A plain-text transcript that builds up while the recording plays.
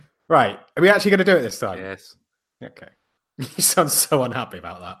Right. Are we actually going to do it this time? Yes. Okay. You sound so unhappy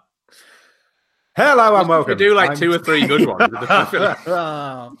about that. Hello and welcome. We do like 2 or 3 good ones.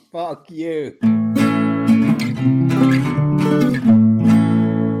 Oh, fuck you.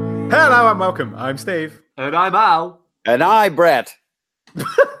 Hello and welcome. I'm Steve. And I'm Al. And I, Brett.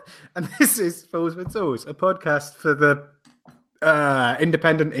 And this is Fools with Tools, a podcast for the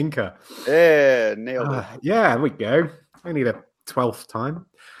independent inker. Yeah, nailed it. Yeah, there we go. Only the 12th time.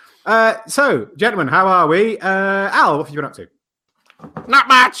 So, gentlemen, how are we? Al, what have you been up to? Not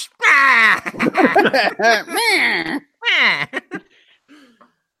much.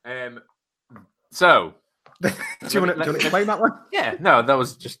 So, do you want to explain that one? Yeah, no, that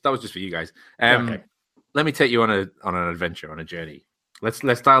was just for you guys. Okay. Let me take you on an adventure, on a journey.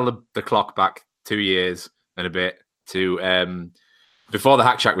 Let's dial the clock back 2 years and a bit to before the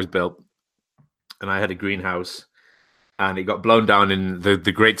Hack Shack was built, and I had a greenhouse, and it got blown down in the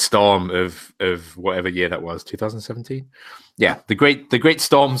great storm of whatever year that was, 2017. Yeah, the great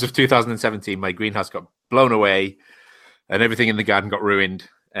storms of 2017. My greenhouse got blown away, and everything in the garden got ruined,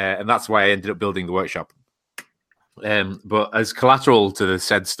 and that's why I ended up building the workshop. But as collateral to the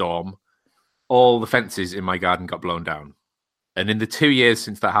said storm, all the fences in my garden got blown down. And in the 2 years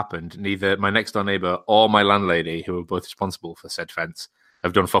since that happened, neither my next door neighbour or my landlady, who were both responsible for said fence,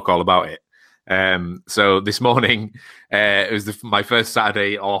 have done fuck all about it. So this morning, it was my first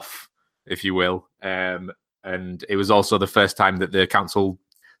Saturday off, if you will. And it was also the first time that the council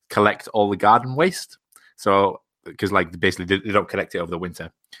collect all the garden waste. So, because basically they don't collect it over the winter.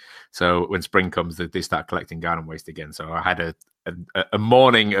 So when spring comes, they start collecting garden waste again. So I had a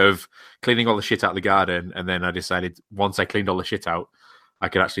morning of cleaning all the shit out of the garden, and then I decided once I cleaned all the shit out, I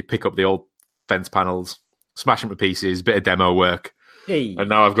could actually pick up the old fence panels, smash them to pieces, bit of demo work, and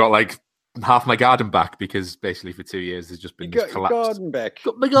now I've got like half my garden back, because basically for 2 years there's just been this collapsed.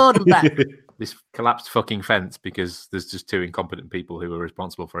 Got my garden back. This collapsed fucking fence because there's just 2 incompetent people who were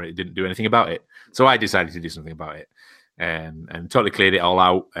responsible for it who didn't do anything about it. So I decided to do something about it, and totally cleared it all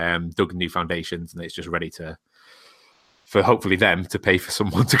out, dug new foundations, and it's just ready for hopefully them to pay for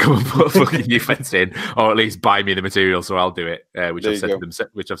someone to come and put a fucking new fence in, or at least buy me the material so I'll do it, which I've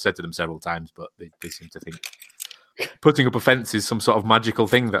said to them several times, but they seem to think putting up a fence is some sort of magical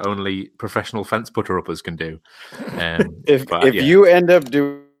thing that only professional fence putter-uppers can do. If you end up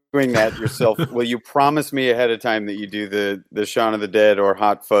doing that yourself, will you promise me ahead of time that you do the Shaun of the Dead or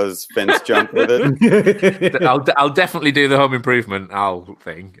Hot Fuzz fence jump with it? I'll definitely do the Home Improvement Al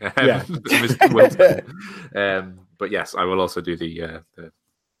thing. Yeah. But yes, I will also do the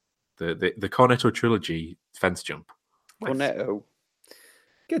Cornetto trilogy fence jump. Cornetto.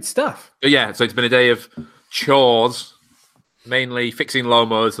 Good stuff. But yeah, so it's been a day of chores, mainly fixing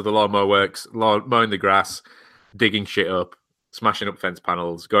lawnmowers so the lawnmower works, mowing the grass, digging shit up, smashing up fence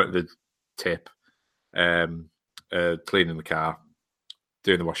panels, going to the tip, cleaning the car,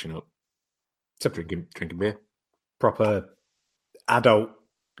 doing the washing up, drinking beer. Proper adult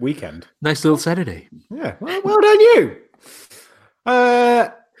weekend. Nice little Saturday. Yeah, well done you.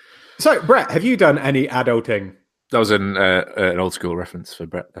 So, Brett, have you done any adulting? That was an old school reference for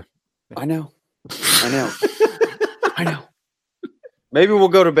Brett there. I know. Maybe we'll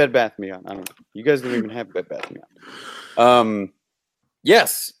go to Bed Bath & Beyond. I don't know. You guys don't even have Bed Bath & Beyond.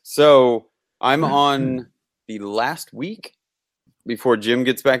 Yes. So I'm on the last week before Jim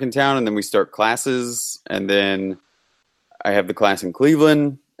gets back in town, and then we start classes, and then I have the class in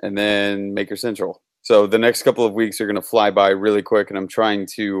Cleveland, and then Maker Central. So the next couple of weeks are going to fly by really quick, and I'm trying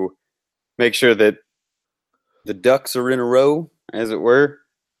to make sure that the ducks are in a row, as it were.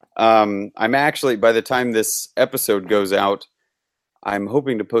 I'm actually, by the time this episode goes out, I'm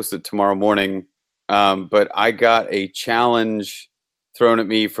hoping to post it tomorrow morning. But I got a challenge thrown at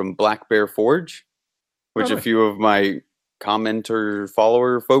me from Black Bear Forge, which a few of my commenter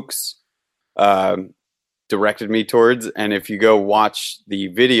follower folks directed me towards. And if you go watch the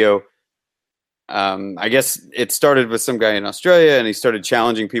video, I guess it started with some guy in Australia, and he started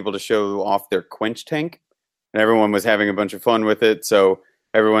challenging people to show off their quench tank, and everyone was having a bunch of fun with it. So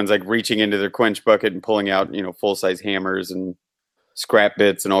everyone's like reaching into their quench bucket and pulling out, full-size hammers and scrap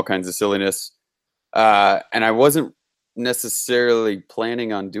bits and all kinds of silliness. And I wasn't necessarily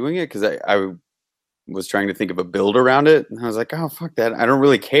planning on doing it because I was trying to think of a build around it. And I was like, oh, fuck that. I don't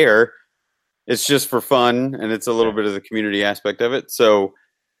really care. It's just for fun, and it's a little bit of the community aspect of it. So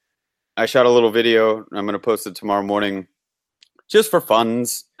I shot a little video. I'm going to post it tomorrow morning just for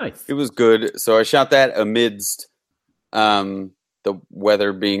funs. Nice. It was good. So I shot that amidst the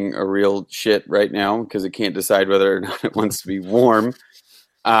weather being a real shit right now because it can't decide whether or not it wants to be warm.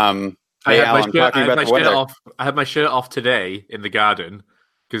 I had my shirt off today in the garden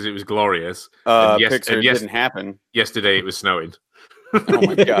because it was glorious. Pixar didn't happen. Yesterday it was snowing. Oh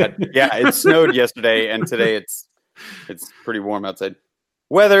my god! Yeah, it snowed yesterday, and today it's pretty warm outside.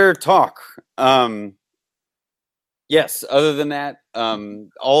 Weather talk. Yes. Other than that,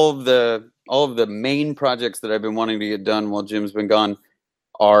 all of the main projects that I've been wanting to get done while Jim's been gone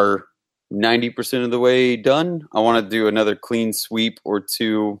are 90% of the way done. I want to do another clean sweep or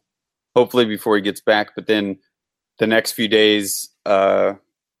two, hopefully before he gets back. But then the next few days, up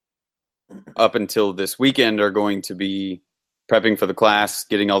until this weekend, are going to be prepping for the class,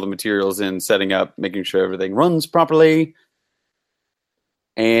 getting all the materials in, setting up, making sure everything runs properly.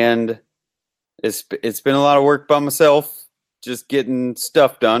 And it's been a lot of work by myself, just getting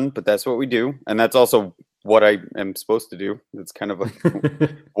stuff done, but that's what we do. And that's also what I am supposed to do. It's kind of like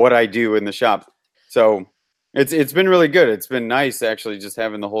what I do in the shop. So it's been really good. It's been nice actually just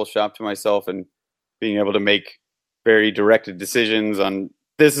having the whole shop to myself and being able to make very directed decisions on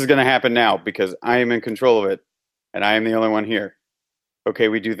this is going to happen now because I am in control of it and I am the only one here. Okay,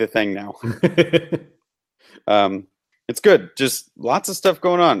 we do the thing now. It's good. Just lots of stuff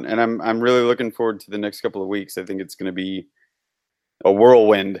going on, and I'm really looking forward to the next couple of weeks. I think it's going to be a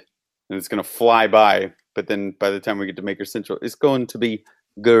whirlwind, and it's going to fly by. But then by the time we get to Maker Central, it's going to be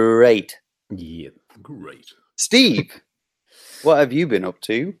great. Yeah, great. Steve, what have you been up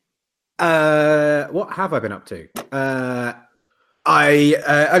to? What have I been up to? I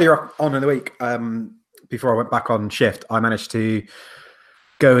earlier on in the week, before I went back on shift, I managed to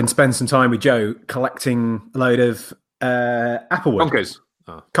go and spend some time with Joe collecting a load of applewood.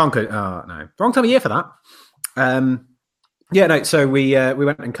 Concord. Oh no, wrong time of year for that. Yeah, no. So we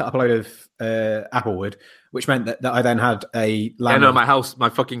went and cut up a load of applewood, which meant that I then had a. Yeah, no, my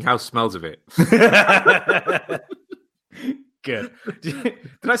fucking house smells of it. Good. Did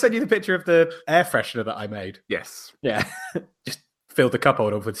I send you the picture of the air freshener that I made? Yes. Yeah. Just filled the cup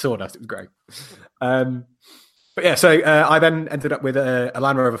holder with sawdust. It was great. But yeah, so I then ended up with a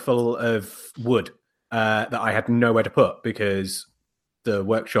Land Rover full of wood that I had nowhere to put because the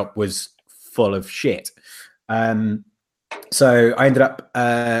workshop was full of shit. So I ended up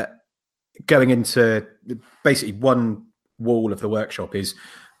going into basically one wall of the workshop is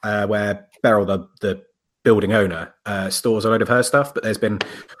where Beryl, the building owner, stores a load of her stuff, but there's been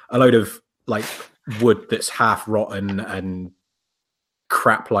a load of like wood that's half rotten and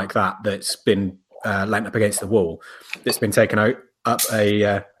crap like that's been leant up against the wall. That's been taken out up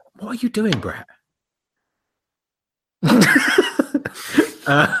a. What are you doing, Brett?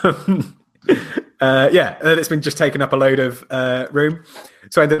 It's been just taken up a load of room.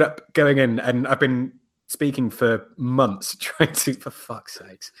 So I ended up going in, and I've been speaking for months, trying to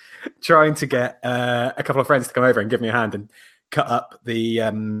get a couple of friends to come over and give me a hand and cut up the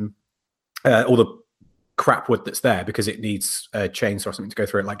all the crap wood that's there because it needs a chainsaw or something to go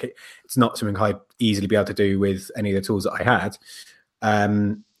through it. Like it's not something I'd easily be able to do with any of the tools that I had.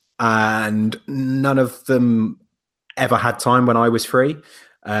 And none of them ever had time when I was free.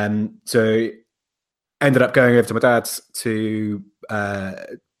 So ended up going over to my dad's to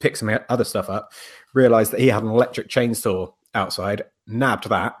pick some other stuff up, realized that he had an electric chainsaw outside, nabbed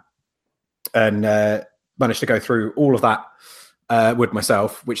that, and managed to go through all of that wood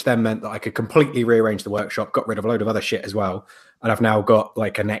myself, which then meant that I could completely rearrange the workshop, got rid of a load of other shit as well. And I've now got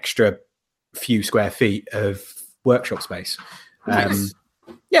like an extra few square feet of workshop space. Nice.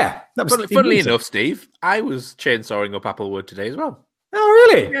 Yeah. That was Funnily enough, Steve, I was chainsawing up applewood today as well. Oh,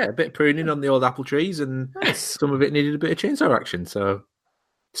 really? Yeah, a bit of pruning on the old apple trees, and some of it needed a bit of chainsaw action. So,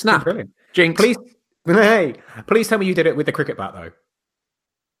 snap. Brilliant. Jinx. Please tell me you did it with the cricket bat, though.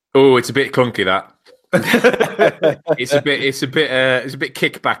 Oh, it's a bit clunky, that. it's a bit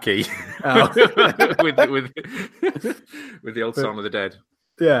kickbacky with the old Song of the Dead.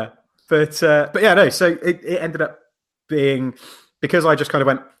 Yeah, but yeah, no. So it ended up being because I just kind of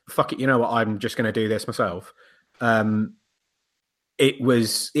went, fuck it, you know what? I'm just going to do this myself. It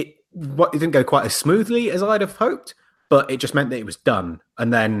didn't go quite as smoothly as I'd have hoped, but it just meant that it was done,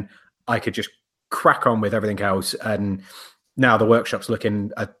 and then I could just crack on with everything else. And now the workshop's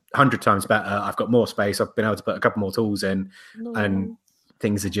looking 100 times better. I've got more space. I've been able to put a couple more tools in, and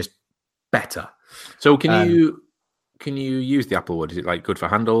things are just better. So can you use the applewood? Is it like good for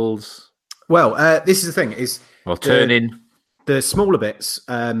handles? Well, this is the thing: turning the smaller bits.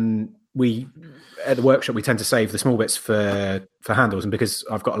 We at the workshop we tend to save the small bits for handles, and because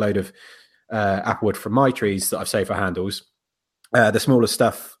I've got a load of applewood from my trees that I've saved for handles, the smaller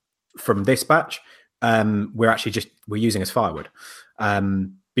stuff from this batch we're using as firewood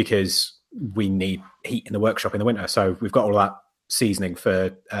because we need heat in the workshop in the winter. So we've got all that seasoning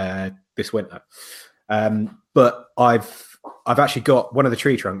for this winter. But I've actually got one of the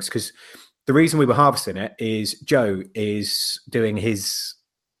tree trunks, because the reason we were harvesting it is Joe is doing his,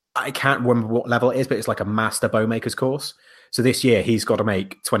 I can't remember what level it is, but it's like a master bow maker's course. So this year he's got to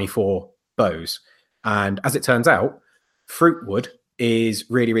make 24 bows. And as it turns out, fruit wood is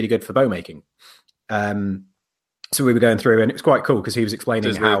really, really good for bow making. So we were going through, and it was quite cool because he was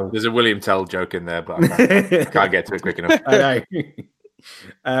explaining there's a William Tell joke in there, but I can't get to it quick enough. I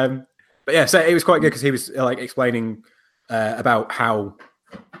know. But yeah, so it was quite good because he was like explaining about how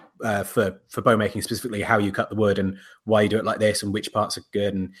for bow making specifically, how you cut the wood and why you do it like this and which parts are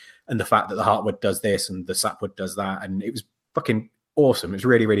good, and the fact that the heartwood does this and the sapwood does that, and it was fucking awesome. It was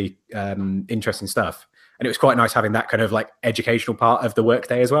really, really interesting stuff, and it was quite nice having that kind of like educational part of the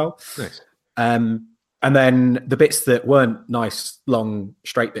workday as well. Nice. And then the bits that weren't nice, long,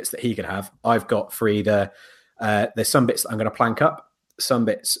 straight bits that he could have, I've got for either. There's some bits that I'm going to plank up, some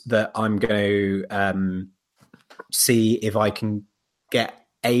bits that I'm going to see if I can get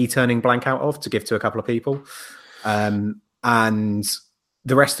a turning blank out of to give to a couple of people. And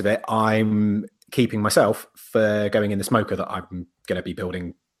the rest of it, I'm keeping myself for going in the smoker that I'm going to be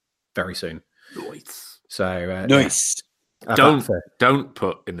building very soon. Nice. So nice. Yeah. Don't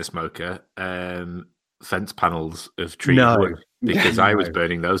put in the smoker fence panels of tree wood, because I was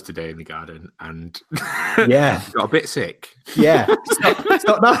burning those today in the garden and got a bit sick. Yeah, it's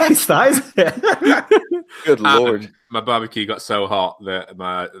not nice, that is it? Good Lord. And my barbecue got so hot that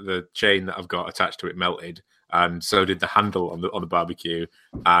the chain that I've got attached to it melted, and so did the handle on the barbecue,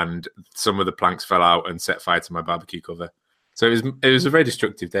 and some of the planks fell out and set fire to my barbecue cover. So it was a very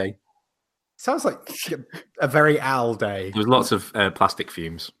destructive day. Sounds like a very Al day. There was lots of plastic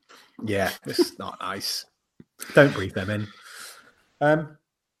fumes. Yeah, it's not nice. Don't breathe them in.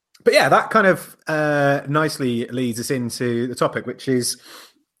 But yeah, that kind of nicely leads us into the topic, which is,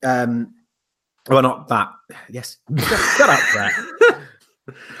 well, not that. Yes, shut up, Brett.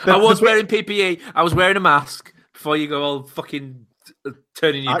 I was wearing PPE. I was wearing a mask before you go all fucking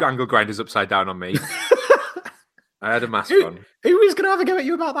turning your angle grinders upside down on me. I had a mask on. Who was going to have a go at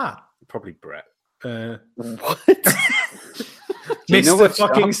you about that? Probably Brett. What? Mr.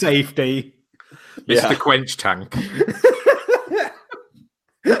 Fucking Safety. Mr. Quench Tank.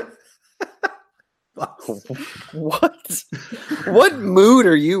 What? What mood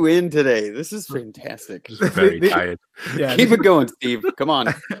are you in today? This is fantastic. Just very tired. Yeah, Keep it going, Steve. Come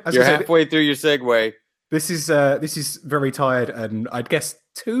on. You're halfway through your segue. This is very tired, and I'd guess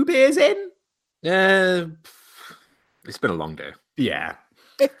 2 beers in. Yeah, it's been a long day. Yeah.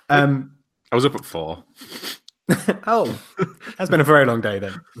 I was up at 4. Oh, that's been a very long day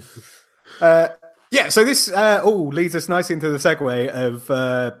then. Yeah, so this all leads us nicely into the segue of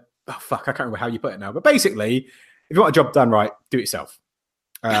I can't remember how you put it now, but basically, if you want a job done right, do it yourself.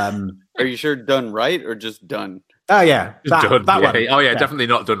 Are you sure done right or just done? Oh yeah, that one. Oh yeah, definitely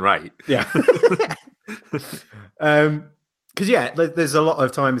not done right. Yeah. Because there's a lot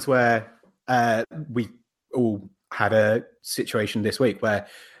of times where we all had a situation this week where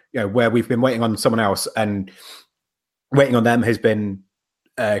where we've been waiting on someone else, and waiting on them has been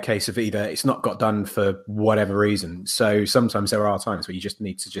a case of either it's not got done for whatever reason. So sometimes there are times where you just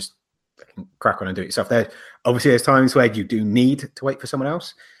need to just crack on and do it yourself. There's times where you do need to wait for someone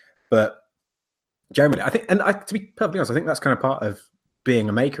else, but generally, I think, and to be perfectly honest, I think that's kind of part of being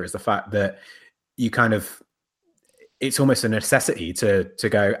a maker, is the fact that you kind of, it's almost a necessity to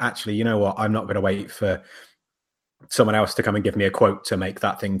go, actually, you know what, I'm not going to wait for someone else to come and give me a quote to make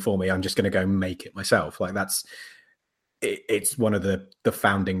that thing for me. I'm just going to go make it myself. Like it's one of the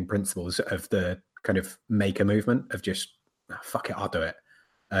founding principles of the kind of maker movement of just, fuck it, I'll do it.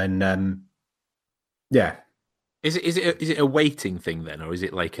 And yeah. Is it a waiting thing then, or is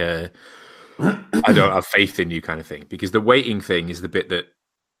it like a I don't have faith in you kind of thing? Because the waiting thing is the bit that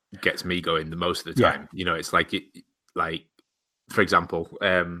gets me going the most of the time. Yeah. It's like for example,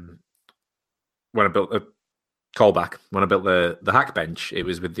 when I built a callback, when I built the hack bench, it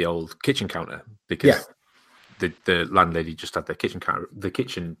was with the old kitchen counter, because the landlady just had the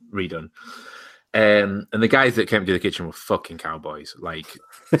kitchen redone. And the guys that came to the kitchen were fucking cowboys, like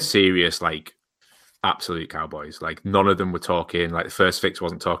serious, like absolute cowboys. Like none of them were talking. Like the first fix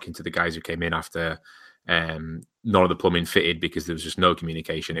wasn't talking to the guys who came in after. None of the plumbing fitted because there was just no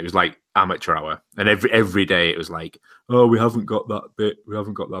communication. It was like amateur hour, and every day it was like, oh, we haven't got that bit, we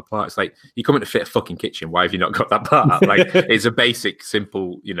haven't got that part. It's like, you come in to fit a fucking kitchen, why have you not got that part? Like it's a basic,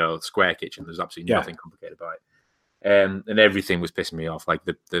 simple, square kitchen. There's absolutely nothing complicated about it. And everything was pissing me off. Like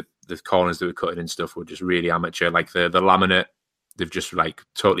the corners that were cutting and stuff were just really amateur. Like the laminate, they've just like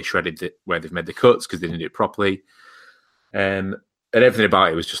totally shredded it where they've made the cuts because they didn't do it properly. And everything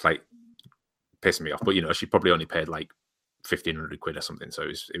about it was just like pissing me off. But she probably only paid like 1,500 quid or something, so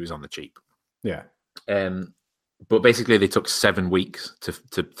it was on the cheap. Yeah. But basically, they took 7 weeks to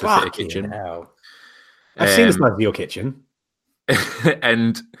fit a kitchen. Hell. I've seen the size of your kitchen.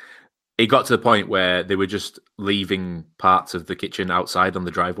 And it got to the point where they were just leaving parts of the kitchen outside on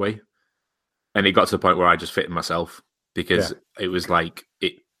the driveway. And it got to the point where I just fitted myself because it was like,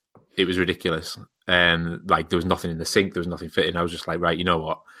 it was ridiculous. And like, there was nothing in the sink, there was nothing fitting. I was just like, right, you know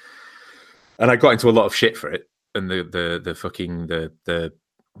what? And I got into a lot of shit for it. And the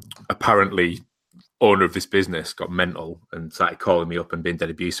apparently owner of this business got mental and started calling me up and being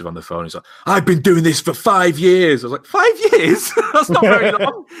dead abusive on the phone. He's like, I've been doing this for 5 years. I was like, 5 years? That's not very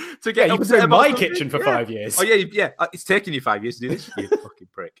long to get. You've been doing my kitchen for 5 years. Oh yeah. It's taking you 5 years to do this, you fucking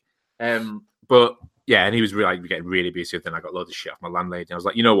prick. But yeah, and he was really getting really abusive. Then I got loads of shit off my landlady. I was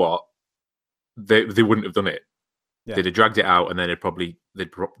like, you know what? They wouldn't have done it. Yeah. They'd have dragged it out, and then they'd probably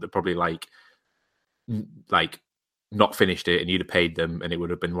like not finished it, and you'd have paid them, and it would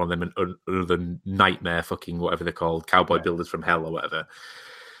have been one of them another nightmare fucking whatever they're called, cowboy builders from hell or whatever.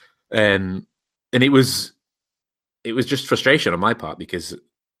 And it was just frustration on my part because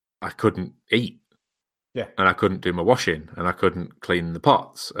I couldn't eat. Yeah. And I couldn't do my washing, and I couldn't clean the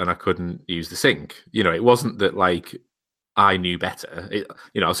pots, and I couldn't use the sink. It wasn't that like I knew better. I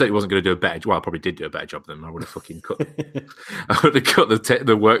certainly wasn't going to do a better job. Well, I probably did do a better job than them. I would have fucking cut. I would have cut the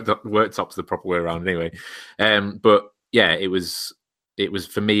worktops the proper way around anyway. But yeah, it was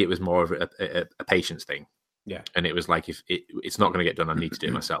for me. It was more of a patience thing. Yeah, and it was like if it's not going to get done, I need to do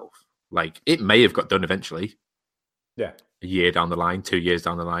it myself. Like it may have got done eventually. Yeah, a year down the line, 2 years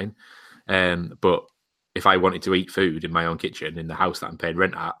down the line. But if I wanted to eat food in my own kitchen in the house that I'm paying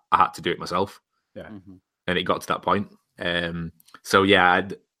rent at, I had to do it myself. Yeah, and it got to that point. So yeah,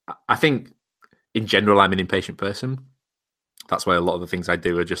 I think in general I'm an impatient person. That's why a lot of the things I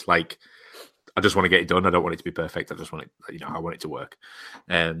do are just like I just want to get it done. I don't want it to be perfect. I just want it, I want it to work.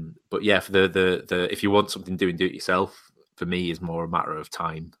 But yeah, for the if you want something doing, do it yourself. For me, is more a matter of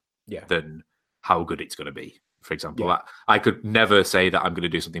time than how good it's going to be. For example, I could never say that I'm going to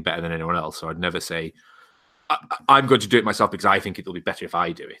do something better than anyone else. So I'd never say I'm going to do it myself because I think it'll be better if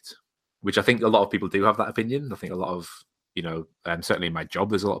I do it. Which I think a lot of people do have that opinion. I think a lot of, certainly in my job,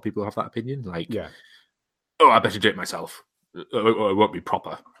 there's a lot of people who have that opinion. Like, I better do it myself, or it won't be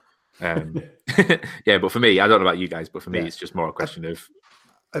proper. But for me, I don't know about you guys, but for me, it's just more a question of,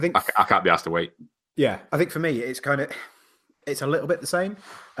 I think I can't be asked to wait. Yeah, I think for me, it's a little bit the same.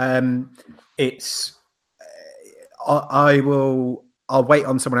 I'll wait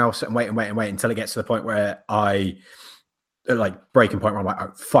on someone else and wait until it gets to the point where breaking point where I'm like,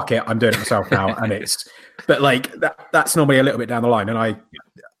 oh, fuck it, I'm doing it myself now. And but like that's normally a little bit down the line. And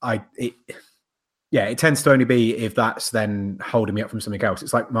it tends to only be if that's then holding me up from something else.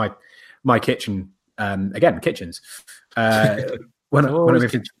 It's like my kitchen, kitchens. When I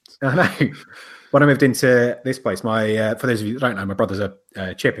moved into this place, for those of you that don't know, my brother's a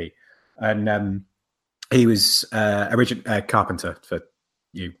chippy, and he was original carpenter for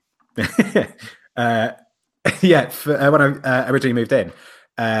you. When I originally moved in,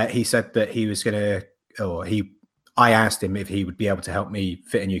 he said that he was I asked him if he would be able to help me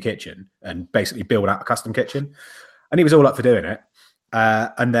fit a new kitchen and basically build out a custom kitchen, and he was all up for doing it.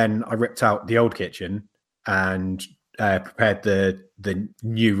 And then I ripped out the old kitchen and prepared the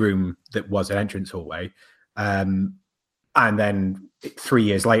new room that was an entrance hallway. And then 3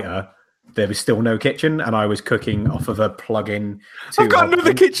 years later, there was still no kitchen, and I was cooking off of a plug-in. I've got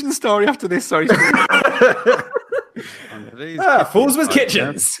another kitchen story after this. Sorry. Fools with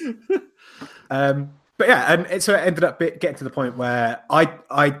kitchens. But yeah, and so it ended up getting to the point where I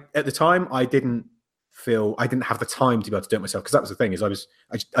at the time I didn't have the time to be able to do it myself, because that was the thing, is I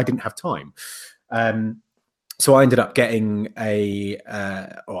didn't have time. So I ended up getting I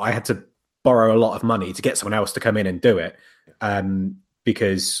had to borrow a lot of money to get someone else to come in and do it,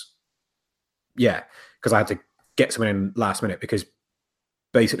 because I had to get someone in last minute, because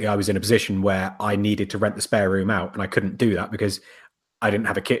basically I was in a position where I needed to rent the spare room out, and I couldn't do that because I didn't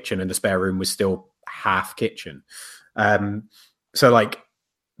have a kitchen and the spare room was still half kitchen. So like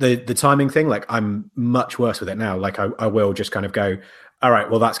the timing thing, like I'm much worse with it now. Like I will just kind of go, all right,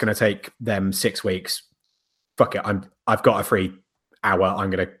 well, that's going to take them 6 weeks. Fuck it. I've got a free hour. I'm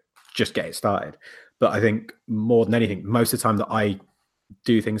going to just get it started. But I think more than anything, most of the time that I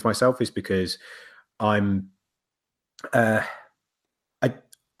do things myself is because I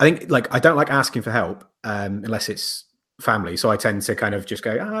think like I don't like asking for help unless it's family. So I tend to kind of just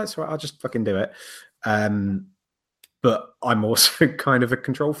go, that's right, I'll just fucking do it. But I'm also kind of a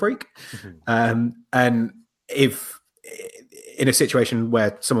control freak. And if in a situation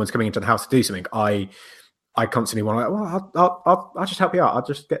where someone's coming into the house to do something, I constantly want to, well, I'll just help you out. I'll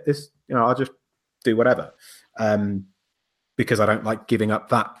just get this, I'll just do whatever. Because I don't like giving up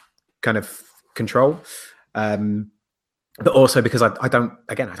that kind of control. But also because I don't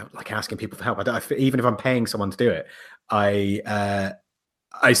like asking people for help. Even if I'm paying someone to do it, I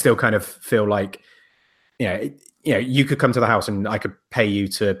still kind of feel like, you could come to the house and I could pay you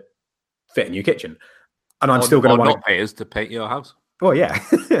to fit a new kitchen, and I'm still going to want to pay us to paint your house. Well, yeah,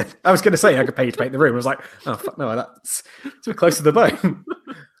 I was going to say I could pay you to paint the room. I was like, oh fuck no, that's too close to the bone.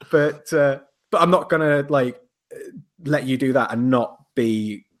 but I'm not going to like let you do that and not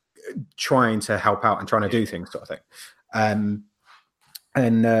be trying to help out and trying to do things, sort of thing.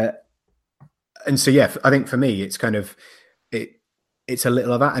 And so yeah, I think for me it's kind of it's a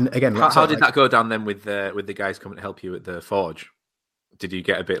little of that. And again, how did that go down then with the guys coming to help you at the forge? Did you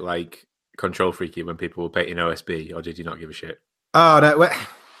get a bit like control freaky when people were painting OSB, or did you not give a shit? Oh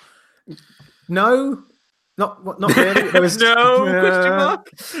no, not really. There was no question mark.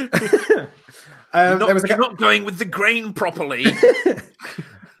 You're not going with the grain properly.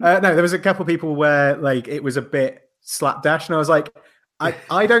 No, there was a couple of people where like it was a bit slapdash, and I was like,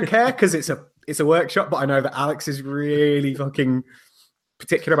 I don't care because it's a workshop, but I know that Alex is really fucking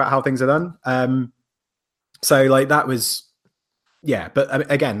particular about how things are done. So like that was, yeah.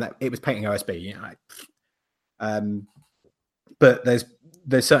 But again, it was painting OSB, but there's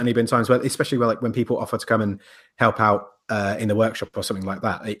certainly been times where, especially where like when people offer to come and help out in the workshop or something like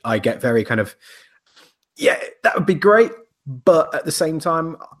that, I get very kind of, yeah, that would be great, but at the same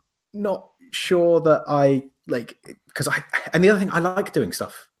time, not sure that I like, because and the other thing, I like doing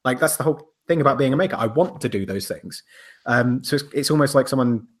stuff. Like that's the whole thing about being a maker. I want to do those things. So it's almost like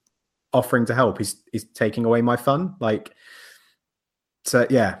someone offering to help is taking away my fun. Like, so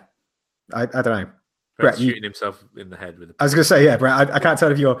yeah, I don't know. Brett's shooting himself in the head with. I was going to say, yeah, Brett. I can't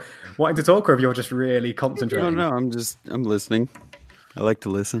tell if you're wanting to talk or if you're just really concentrating. No, I'm listening. I like to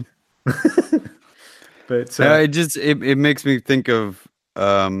listen. But it makes me think of,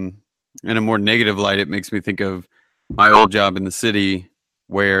 in a more negative light, it makes me think of my old job in the city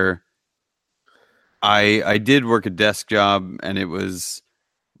where I did work a desk job, and it was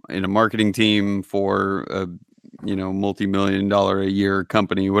in a marketing team for a multi-million-dollar a year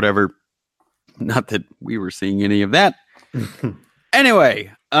company, whatever. Not that we were seeing any of that.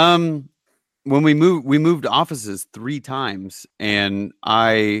 Anyway, when we moved offices 3 times, and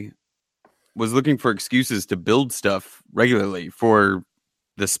I was looking for excuses to build stuff regularly for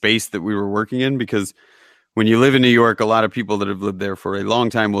the space that we were working in, because when you live in New York, a lot of people that have lived there for a long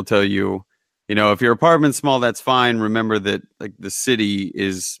time will tell you, if your apartment's small, that's fine. Remember that like the city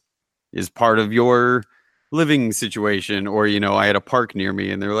is part of your living situation. Or, I had a park near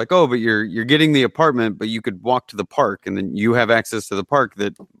me, and they're like, oh, but you're getting the apartment, but you could walk to the park, and then you have access to the park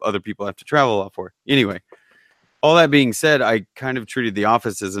that other people have to travel a lot for. Anyway, all that being said, I kind of treated the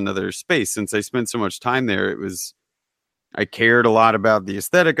office as another space. Since I spent so much time there, I cared a lot about the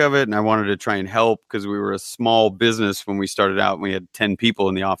aesthetic of it, and I wanted to try and help, because we were a small business when we started out, and we had 10 people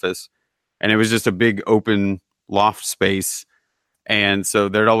in the office, and it was just a big open loft space. And so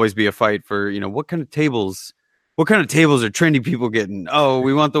there'd always be a fight for, what kind of tables are trendy people getting? Oh,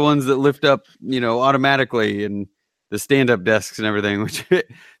 we want the ones that lift up, automatically, and the stand-up desks and everything, which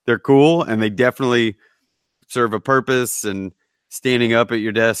they're cool, and they definitely serve a purpose, and standing up at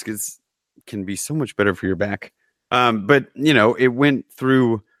your desk can be so much better for your back. But it went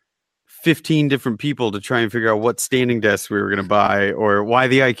through 15 different people to try and figure out what standing desks we were going to buy, or why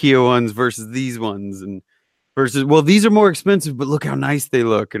the IKEA ones versus these ones, and versus, well, these are more expensive, but look how nice they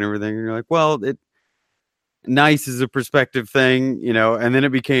look and everything. And you're like, well, nice is a perspective thing, and then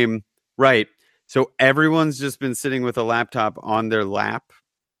it became right. So everyone's just been sitting with a laptop on their lap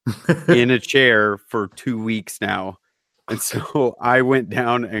in a chair for 2 weeks now. And so I went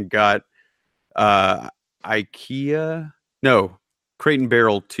down and got Crate and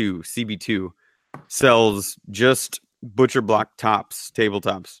Barrel 2, CB2, sells just butcher block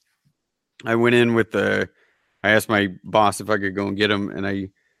tabletops. I went in with I asked my boss if I could go and get them, and I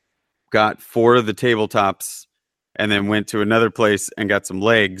got 4 of the tabletops, and then went to another place and got some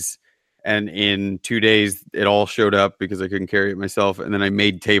legs. And in 2 days, it all showed up because I couldn't carry it myself. And then I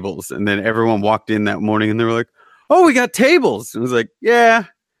made tables, and then everyone walked in that morning, and they were like, "Oh, we got tables." And I was like, "Yeah,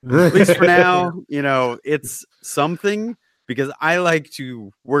 at least for now, it's something," because I like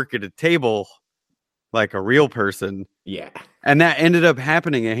to work at a table like a real person. Yeah. And that ended up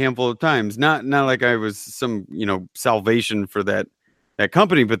happening a handful of times. Not like I was some, salvation for that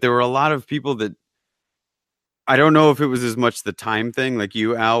company, but there were a lot of people that, I don't know if it was as much the time thing like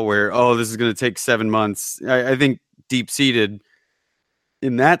you, Al, where, oh, this is going to take 7 months. I think deep-seated,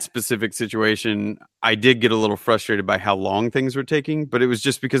 in that specific situation, I did get a little frustrated by how long things were taking, but it was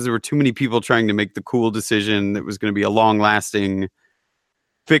just because there were too many people trying to make the cool decision that was going to be a long-lasting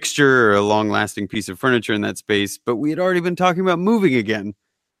fixture or a long-lasting piece of furniture in that space. But we had already been talking about moving again.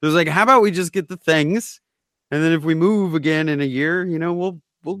 It was like, how about we just get the things, and then if we move again in a year, we'll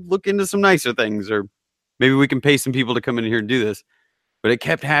look into some nicer things, or maybe we can pay some people to come in here and do this. But it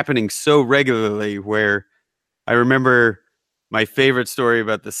kept happening so regularly where I remember my favorite story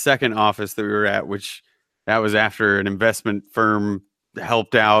about the second office that we were at, which that was after an investment firm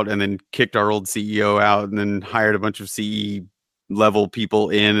helped out and then kicked our old CEO out and then hired a bunch of CE level people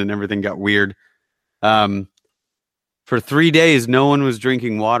in, and everything got weird. For 3 days, no one was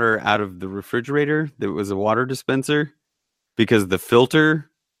drinking water out of the refrigerator that was a water dispenser because the filter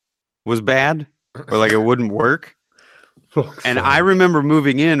was bad, or like it wouldn't work. And I remember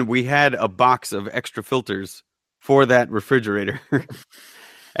moving in, we had a box of extra filters for that refrigerator.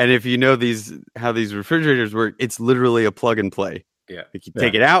 And if you know how these refrigerators work, it's literally a plug and play. Yeah. Like you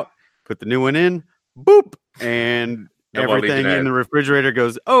take it out, put the new one in, boop, and everything in the refrigerator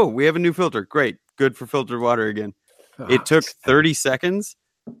goes, oh, we have a new filter. Great. Good for filtered water again. It took 30 seconds.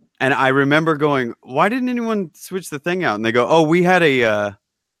 And I remember going, why didn't anyone switch the thing out? And they go, oh, we had a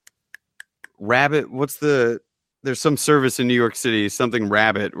Rabbit. There's some service in New York City, something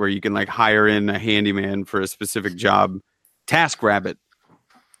Rabbit, where you can like hire in a handyman for a specific job. TaskRabbit.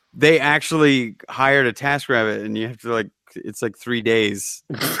 They actually hired a TaskRabbit, and you have to it's like 3 days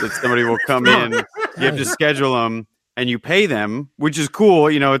that somebody will come in. You have to schedule them, and you pay them, which is cool.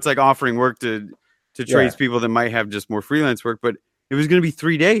 It's like offering work to tradespeople that might have just more freelance work, but it was going to be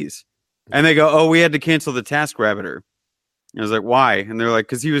 3 days. And they go, oh, we had to cancel the TaskRabbiter. I was like, why? And they're like,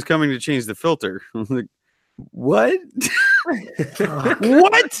 because he was coming to change the filter. I was like, what?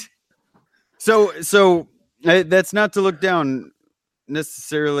 What? So that's not to look down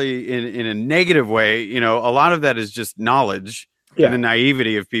necessarily in a negative way. A lot of that is just knowledge and the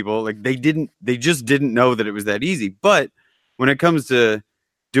naivety of people. Like they just didn't know that it was that easy. But when it comes to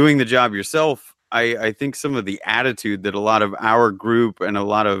doing the job yourself, I think some of the attitude that a lot of our group and a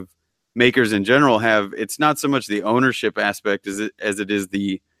lot of makers in general have, it's not so much the ownership aspect as it is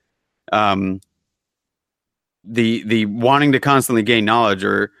the wanting to constantly gain knowledge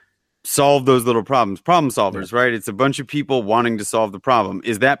or solve those little problem solvers, right? It's a bunch of people wanting to solve the problem.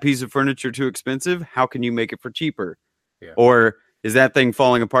 Is that piece of furniture too expensive? How can you make it for cheaper? Yeah. Or is that thing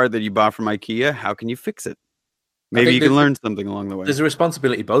falling apart that you bought from IKEA? How can you fix it? Maybe you can learn something along the way. There's a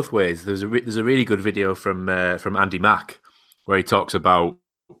responsibility both ways. There's a really good video from Andy Mack where he talks about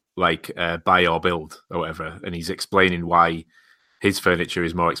buy or build or whatever, and he's explaining why his furniture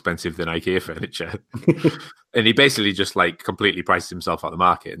is more expensive than IKEA furniture. And he basically just completely prices himself out of the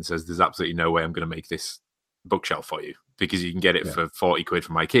market and says, there's absolutely no way I'm going to make this bookshelf for you because you can get it for 40 quid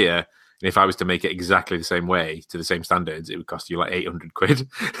from IKEA. And if I was to make it exactly the same way to the same standards, it would cost you 800 quid.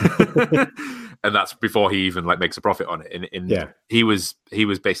 And that's before he even makes a profit on it. And he was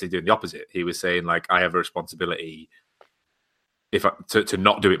basically doing the opposite. He was saying I have a responsibility to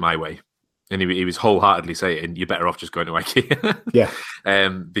not do it my way. And he was wholeheartedly saying, you're better off just going to IKEA. Yeah.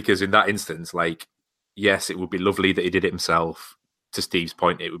 Because in that instance, yes, it would be lovely that he did it himself. To Steve's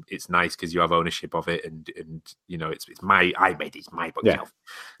point, it's nice because you have ownership of it, and it's I made it, it's my bookshelf.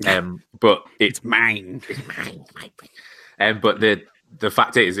 Yeah. But it's mine. It's mine. But the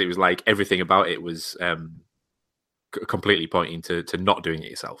fact is, it was everything about it was completely pointing to not doing it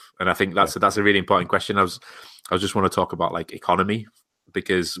yourself. And I think that's a really important question. I just want to talk about economy,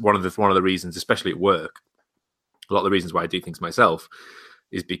 because one of the reasons, especially at work, a lot of the reasons why I do things myself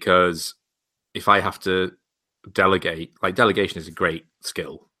is because if I have to delegate, delegation is a great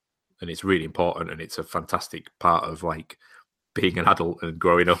skill and it's really important and it's a fantastic part of being an adult and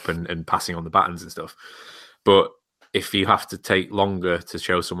growing up and passing on the batons and stuff. But if you have to take longer to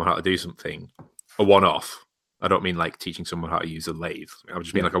show someone how to do something, a one-off, I don't mean teaching someone how to use a lathe. I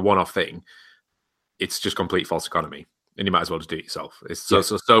just mean a one-off thing. It's just complete false economy. And you might as well just do it yourself. It's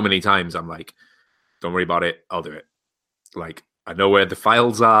so many times I'm don't worry about it, I'll do it. I know where the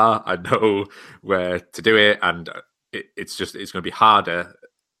files are, I know where to do it, and it's going to be harder,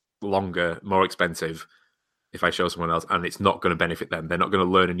 longer, more expensive if I show someone else, and it's not going to benefit them. They're not going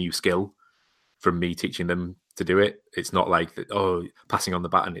to learn a new skill from me teaching them to do it. It's not passing on the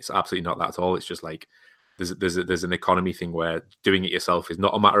baton. It's absolutely not that at all. It's just there's an economy thing where doing it yourself is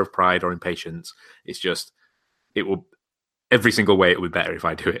not a matter of pride or impatience. It's just every single way it would be better if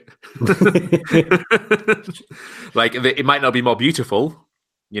I do it. It might not be more beautiful,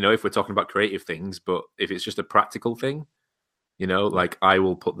 if we're talking about creative things, but if it's just a practical thing, I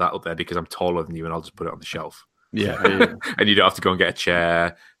will put that up there because I'm taller than you and I'll just put it on the shelf. Yeah. And you don't have to go and get a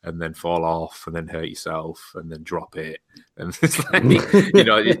chair and then fall off and then hurt yourself and then drop it. And it's like,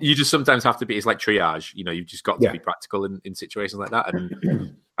 you just sometimes have to be, it's like triage, you've just got to be practical in situations like that.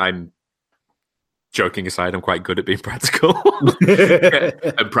 And I'm joking aside, I'm quite good at being practical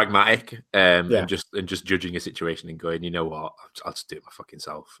and pragmatic, and just judging a situation and going, you know what, I'll just do it my fucking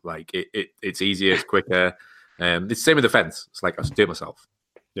self. Like it's easier, it's quicker. It's the same with the fence. It's like I'll just do it myself.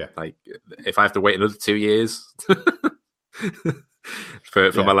 Yeah. Like if I have to wait another 2 years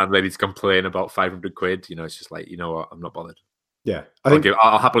for my landlady to complain about 500 quid, it's just like, you know what, I'm not bothered. Yeah,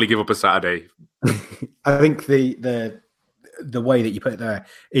 I'll happily give up a Saturday. I think the way that you put it there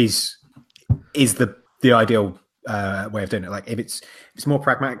is the ideal way of doing it. Like if it's more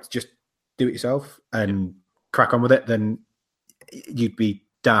pragmatic, just do it yourself and crack on with it, then you'd be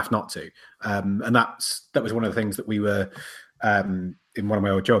daft not to. And that was one of the things that we were in one of my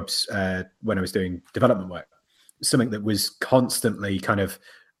old jobs when I was doing development work. Something that was constantly kind of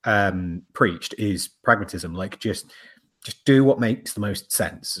preached is pragmatism. Like just do what makes the most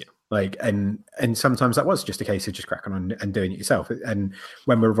sense. Yeah. Like and sometimes that was just a case of just cracking on and doing it yourself. And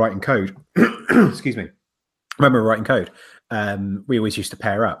when we were writing code, excuse me, when we were writing code, we always used to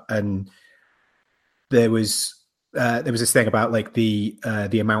pair up, and there was this thing about like the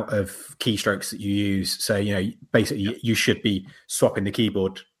amount of keystrokes that you use. So basically you should be swapping the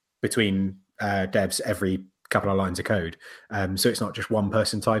keyboard between devs every couple of lines of code, so it's not just one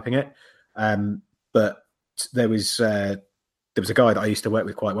person typing it. But there was a guy that I used to work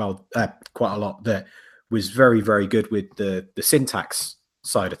with quite a lot, that was very, very good with the syntax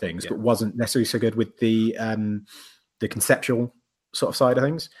side of things, but wasn't necessarily so good with the conceptual sort of side of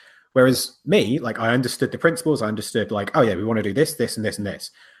things. Whereas me, like, I understood the principles. I understood, like, oh yeah, we want to do this, this, and this, and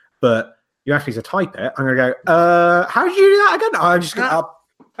this. But you ask me to type it, I'm gonna go, how did you do that again? I'm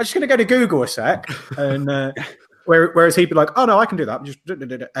just gonna go to Google a sec, and whereas he'd be like, oh no, I can do that.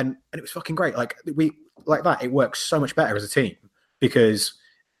 And it was fucking great. Like that, it works so much better as a team because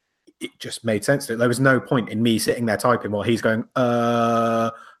it just made sense. There was no point in me sitting there typing while he's going,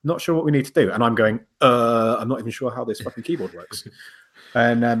 not sure what we need to do, and I'm going, I'm not even sure how this fucking keyboard works.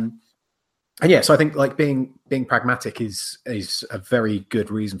 And yeah, so I think like being pragmatic is a very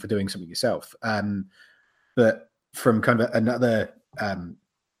good reason for doing something yourself. But from kind of another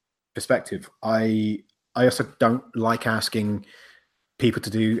perspective, I also don't like asking people to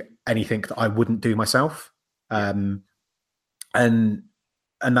do anything that I wouldn't do myself. And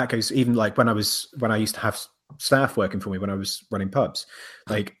that goes even like when I used to have staff working for me when I was running pubs.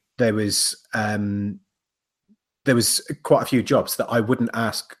 Like there was quite a few jobs that I wouldn't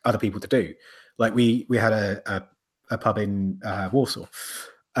ask other people to do. Like we had a pub in Warsaw,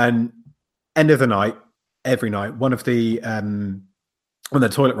 and end of the night, every night, one of the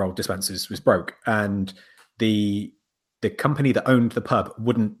toilet roll dispensers was broke, and the company that owned the pub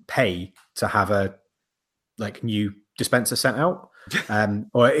wouldn't pay to have a new dispenser sent out. I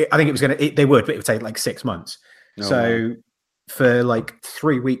think it was they would, but it would take like 6 months. Oh, so wow. For like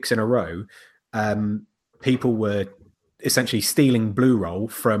 3 weeks in a row, people were essentially stealing Blue Roll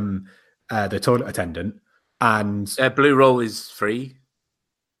from the toilet attendant, and Blue Roll is free.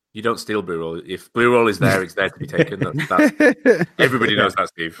 You don't steal Blue Roll. If Blue Roll is there, it's there to be taken. That's everybody knows that,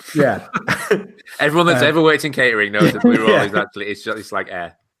 Steve. Yeah. Everyone that's ever worked in catering knows that Blue Roll is actually it's like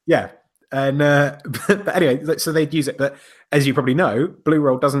air. Yeah. And but anyway, so they'd use it. But as you probably know, Blue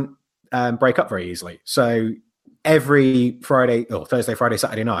Roll doesn't break up very easily. So every Friday or Thursday, Friday,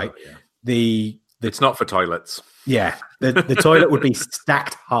 Saturday night, it's not for toilets. Yeah, the toilet would be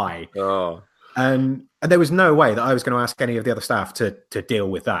stacked high. Oh. And there was no way that I was going to ask any of the other staff to deal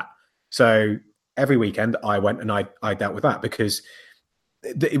with that. So every weekend I went and I dealt with that because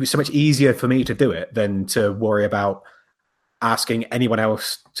it was so much easier for me to do it than to worry about asking anyone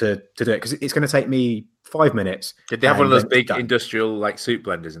else to do it, because it's going to take me 5 minutes. Did they have one of those big industrial like soup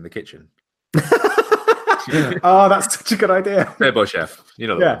blenders in the kitchen? Oh, that's such a good idea. Turbo Chef, you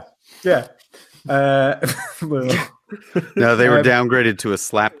know. Yeah. No, they were downgraded to a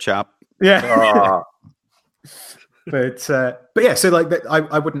slap chop. Yeah. But yeah, so like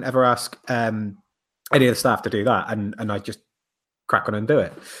I wouldn't ever ask any of the staff to do that, and I just crack on and do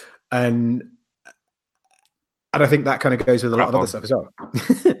it. And I think that kind of goes with a lot of other stuff as well.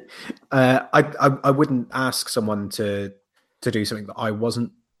 I wouldn't ask someone to do something that I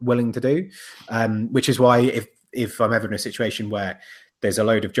wasn't willing to do, which is why if I'm ever in a situation where there's a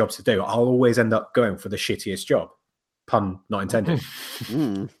load of jobs to do, I'll always end up going for the shittiest job. Pun not intended.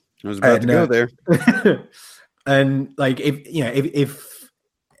 I was about to go there. And like if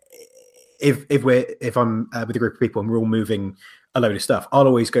I'm with a group of people and we're all moving a load of stuff, I'll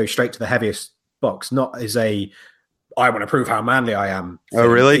always go straight to the heaviest box, not as a I want to prove how manly I am. Oh,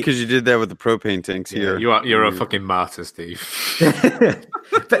 really? Because you did that with the propane tanks here. You're a fucking martyr, Steve.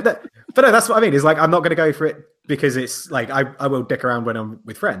 but no, that's what I mean. Is like I'm not going to go for it because it's like I will dick around when I'm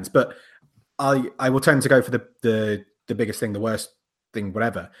with friends, but I will tend to go for the biggest thing, the worst thing,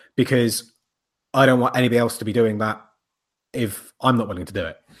 whatever, because I don't want anybody else to be doing that if I'm not willing to do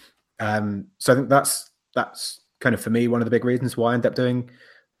it. So I think that's kind of for me one of the big reasons why I end up doing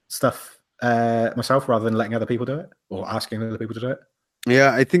stuff myself rather than letting other people do it or asking other people to do it.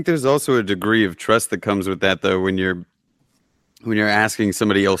 Yeah, I think there's also a degree of trust that comes with that, though, when you're asking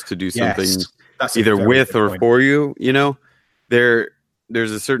somebody else to do something either with or for you. You know, there's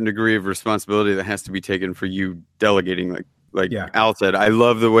a certain degree of responsibility that has to be taken for you delegating. Like Al said, I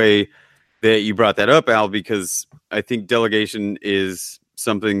love the way that you brought that up, Al, because I think delegation is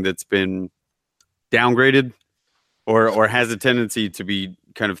something that's been downgraded or has a tendency to be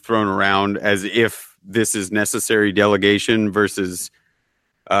kind of thrown around as if this is necessary delegation versus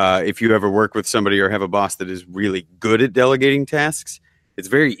if you ever work with somebody or have a boss that is really good at delegating tasks, it's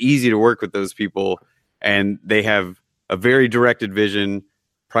very easy to work with those people and they have a very directed vision.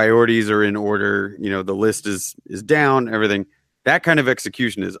 Priorities are in order. You know, the list is down, everything. That kind of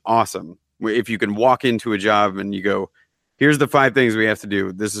execution is awesome. If you can walk into a job and you go, here's the 5 things we have to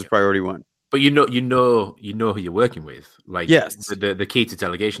do. This is priority 1. But you know who you're working with. Like, yes, the key to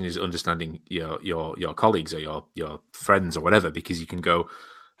delegation is understanding your colleagues or your friends or whatever, because you can go,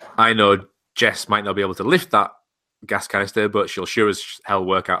 I know Jess might not be able to lift that gas canister, but she'll sure as hell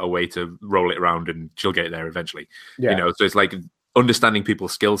work out a way to roll it around and she'll get it there eventually. Yeah. You know, so it's like understanding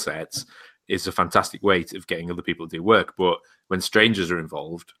people's skill sets is a fantastic way of getting other people to do work. But when strangers are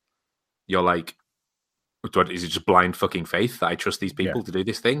involved, you're like, is it just blind fucking faith that I trust these people to do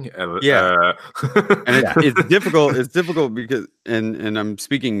this thing? And it's difficult. It's difficult because, and I'm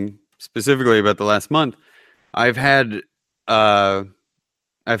speaking specifically about the last month. I've had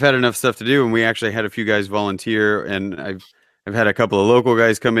enough stuff to do, and we actually had a few guys volunteer, and I've had a couple of local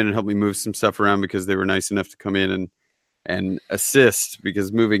guys come in and help me move some stuff around because they were nice enough to come in and assist,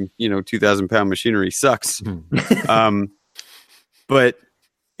 because moving 2,000-pound machinery sucks. But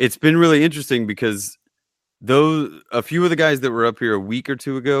it's been really interesting because a few of the guys that were up here a week or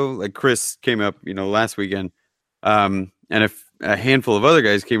 2 ago, like Chris came up, last weekend, and a handful of other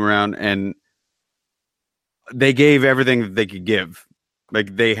guys came around and they gave everything that they could give.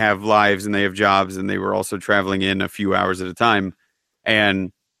 Like, they have lives and they have jobs, and they were also traveling in a few hours at a time.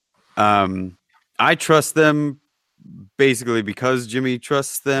 And I trust them basically because Jimmy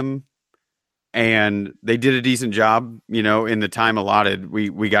trusts them, and they did a decent job, in the time allotted.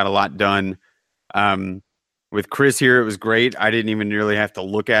 We got a lot done. With Chris here, it was great. I didn't even really have to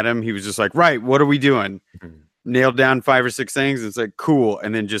look at him. He was just like, right, what are we doing? Mm-hmm. Nailed down 5 or 6 things. It's like, cool.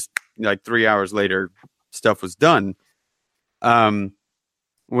 And then just like 3 hours later, stuff was done. When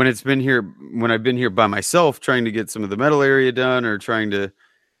I've been here by myself, trying to get some of the metal area done or trying to,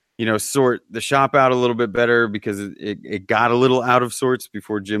 sort the shop out a little bit better because it got a little out of sorts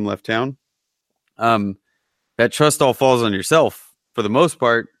before Jim left town. That trust all falls on yourself for the most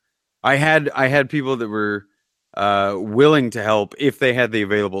part. I had people that were willing to help if they had the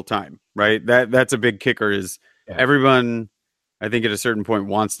available time, right? That's a big kicker is everyone, I think at a certain point,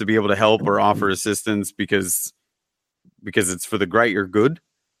 wants to be able to help or offer assistance because it's for the greater good.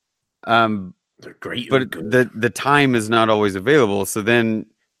 But the time is not always available. So then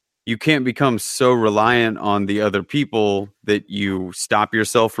you can't become so reliant on the other people that you stop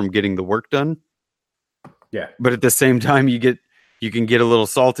yourself from getting the work done. Yeah. But at the same time, you can get a little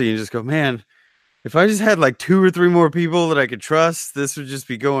salty and just go, man, if I just had like 2 or 3 more people that I could trust, this would just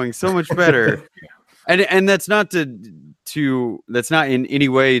be going so much better. And that's not that's not in any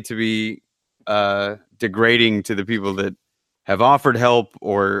way to be degrading to the people that have offered help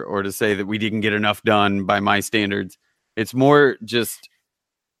or to say that we didn't get enough done by my standards. It's more just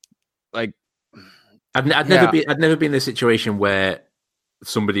like I'd never been in a situation where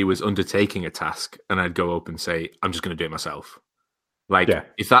somebody was undertaking a task and I'd go up and say, I'm just going to do it myself. Like,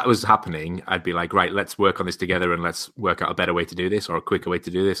 if that was happening, I'd be like, right, let's work on this together and let's work out a better way to do this or a quicker way to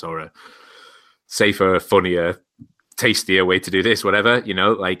do this or a safer, funnier, tastier way to do this, whatever,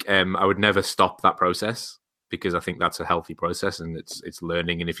 I would never stop that process because I think that's a healthy process and it's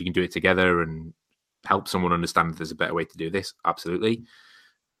learning. And if you can do it together and help someone understand that there's a better way to do this, absolutely.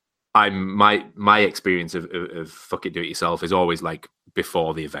 My experience of fuck it, do it yourself is always like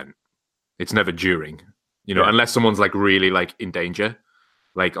before the event. It's never during. Unless someone's like really like in danger,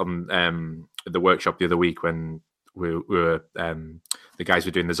 like on the workshop the other week when we were the guys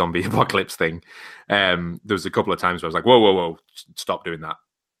were doing the zombie apocalypse thing. There was a couple of times where I was like, whoa, stop doing that.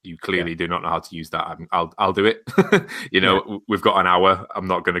 you clearly do not know how to use that. I'll do it. We've got an hour. I'm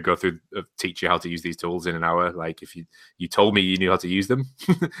not going to go through teach you how to use these tools in an hour. Like if you told me you knew how to use them,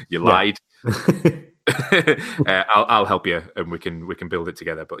 you lied. I'll help you, and we can build it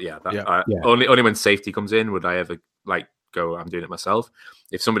together. But only when safety comes in would I ever like go, I'm doing it myself.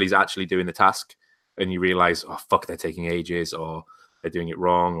 If somebody's actually doing the task and you realize, oh fuck, they're taking ages, or they're doing it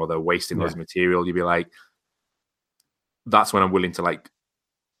wrong, or they're wasting loads of material, you'd be like, that's when I'm willing to like,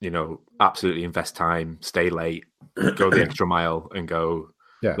 absolutely invest time, stay late, go the extra mile, and go,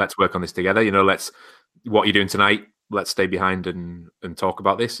 let's work on this together. What you're doing tonight, let's stay behind and talk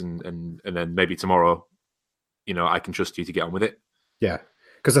about this, and then maybe tomorrow, I can trust you to get on with it. Yeah,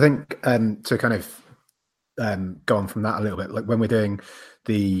 because I think to kind of go on from that a little bit, like when we're doing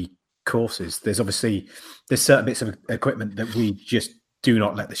the courses, there's certain bits of equipment that we just do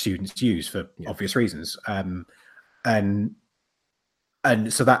not let the students use for obvious reasons, and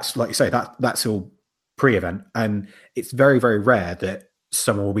so that's, like you say, that's all pre-event, and it's very, very rare that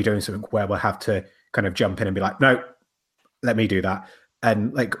someone will be doing something where we'll have to kind of jump in and be like, no, let me do that.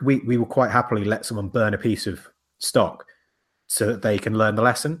 And like we will quite happily let someone burn a piece of stock so that they can learn the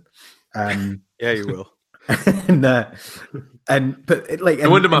lesson. Yeah, you will. I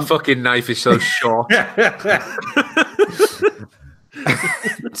wonder my fucking knife is so short. But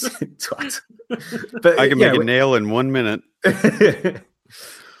I can make a nail in 1 minute.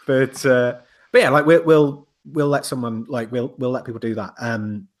 But yeah, like we'll let someone, like we'll let people do that.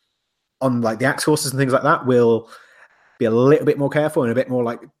 On like the axe courses and things like that, we'll be a little bit more careful and a bit more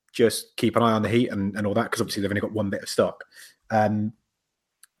like just keep an eye on the heat and all that, because obviously they've only got one bit of stock. But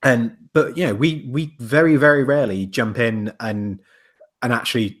we very, very rarely jump in and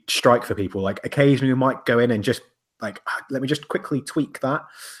actually strike for people. Like occasionally we might go in and just like, let me just quickly tweak that.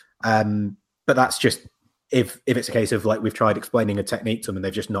 But that's just if it's a case of like we've tried explaining a technique to them and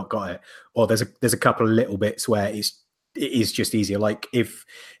they've just not got it, or there's a couple of little bits where it is just easier. Like if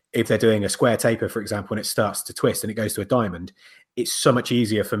they're doing a square taper, for example, and it starts to twist and it goes to a diamond, it's so much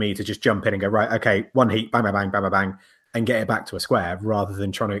easier for me to just jump in and go, right, okay, one heat, bang, bang, bang, bang, bang, bang, and get it back to a square, rather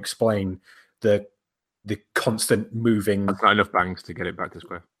than trying to explain the constant moving. That's not enough bangs to get it back to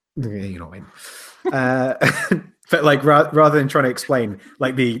square. You know what I mean? But like rather than trying to explain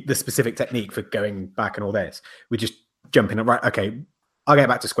like the specific technique for going back and all this, we just jump in and right, okay, I'll get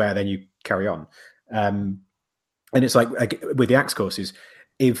back to square, then you carry on. And it's like with the axe courses,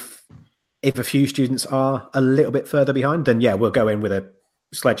 if a few students are a little bit further behind, then yeah, we'll go in with a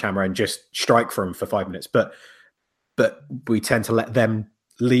sledgehammer and just strike for them for 5 minutes. But we tend to let them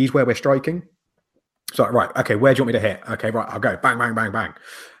lead where we're striking. So like, right, okay, where do you want me to hit? Okay, right, I'll go bang, bang, bang, bang,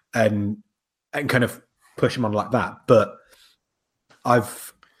 and kind of push them on like that. But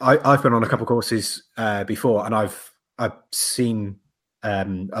I've been on a couple of courses before, and I've seen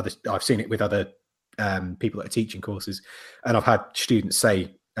I've seen it with other people that are teaching courses, and I've had students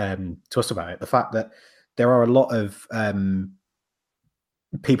say to us about it, the fact that there are a lot of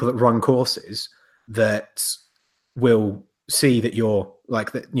people that run courses that will see that you're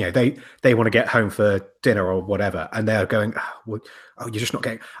like that, they want to get home for dinner or whatever, and they're going, oh, you're just not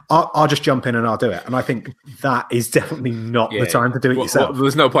getting, I'll just jump in and I'll do it. And I think that is definitely not the time to do it yourself.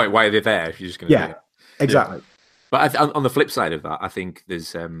 There's no point why they're there if you're just going to do it. Exactly. Yeah. But on the flip side of that, I think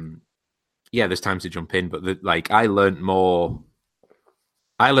there's times to jump in, but I learned more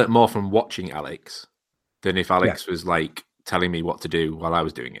from watching Alex than if Alex was like telling me what to do while I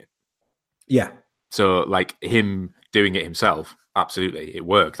was doing it. Yeah. So like him doing it himself, absolutely, it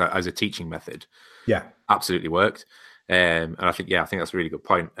worked as a teaching method. Yeah, absolutely worked. And I think that's a really good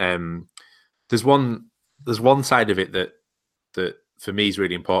point. There's one side of it that for me is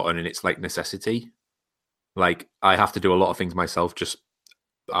really important, and it's like necessity. Like I have to do a lot of things myself just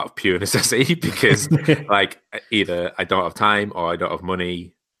out of pure necessity because like either I don't have time or I don't have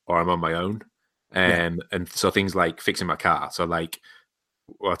money or I'm on my own. And so things like fixing my car. So like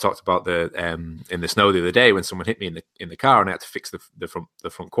I talked about in the snow the other day when someone hit me in the car and I had to fix the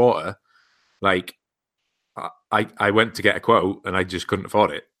front quarter. Like I went to get a quote and I just couldn't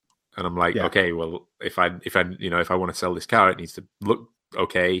afford it. And I'm like, okay, well, if I want to sell this car, it needs to look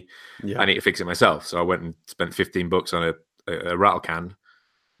okay. Yeah. I need to fix it myself. So I went and spent $15 on a rattle can,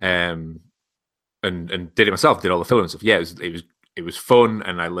 and did it myself. Did all the filling and stuff. Yeah, it was fun,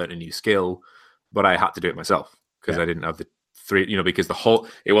 and I learned a new skill, but I had to do it myself because I didn't have the because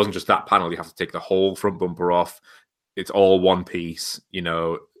it wasn't just that panel. You have to take the whole front bumper off. It's all one piece.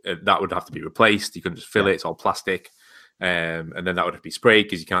 That would have to be replaced. You couldn't just fill it. It's all plastic. And then that would have to be sprayed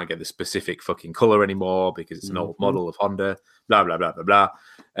because you can't get the specific fucking color anymore because it's an old model of Honda, blah, blah, blah, blah, blah.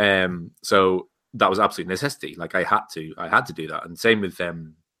 So that was absolute necessity. Like I had to do that. And same with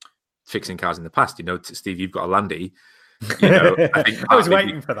fixing cars in the past. You know, Steve, you've got a Landy. You know, I think I was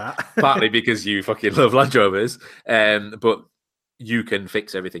waiting for that. partly because you fucking love Land Rovers, but you can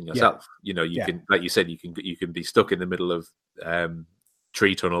fix everything yourself. You know, you can, like you said, you can be stuck in the middle of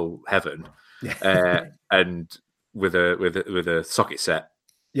tree tunnel heaven, and with a socket set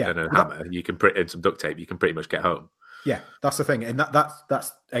and a hammer, you can and some duct tape, you can pretty much get home. Yeah, that's the thing, and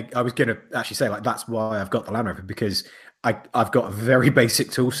that's. I was going to actually say, like, that's why I've got the Land Rover, because I've got a very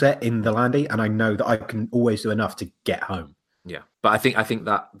basic tool set in the Landy, and I know that I can always do enough to get home. Yeah, but I think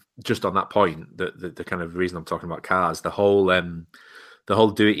that just on that point, the kind of reason I'm talking about cars, the whole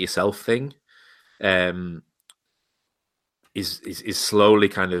do-it-yourself thing, is slowly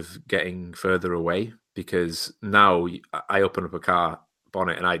kind of getting further away, because now I open up a car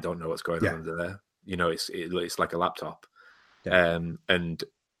bonnet and I don't know what's going on under there. You know, it's like a laptop, and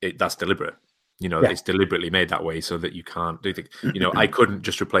that's deliberate. You know, it's deliberately made that way so that you can't do things. You know, I couldn't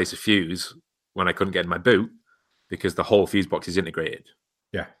just replace a fuse when I couldn't get in my boot because the whole fuse box is integrated.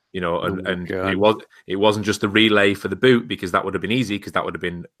 Yeah, you know, and it wasn't just the relay for the boot, because that would have been easy, because that would have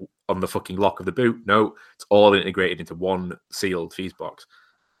been on the fucking lock of the boot. No, it's all integrated into one sealed fuse box.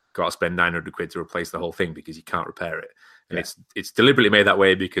 Got to spend 900 quid to replace the whole thing because you can't repair it. And it's deliberately made that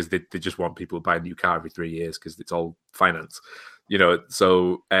way because they just want people to buy a new car every 3 years because it's all finance, you know.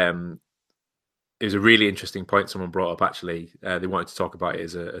 So it was a really interesting point someone brought up. Actually, they wanted to talk about it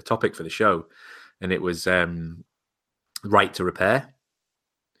as a topic for the show, and it was right to repair.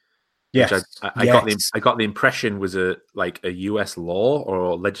 Yes, which I got the impression was a US law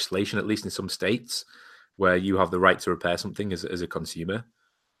or legislation, at least in some states, where you have the right to repair something as a consumer,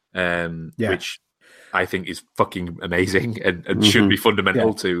 which I think is fucking amazing and should be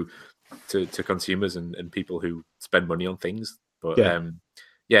fundamental to consumers and people who spend money on things. But that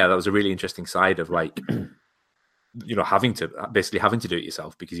was a really interesting side of, like, you know, having to do it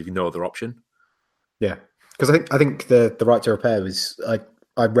yourself because you've no other option. Yeah, because I think the right to repair was,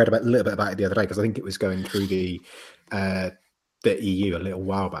 I read a little bit about it the other day, because I think it was going through the EU a little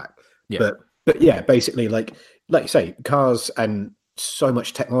while back. Yeah. But yeah, basically, like you say, cars and so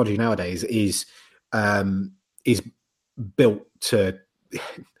much technology nowadays is built to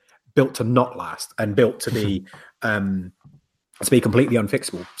not last, and built to be completely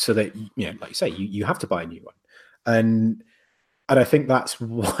unfixable, so that, you know, like you say, you have to buy a new one. And I think that's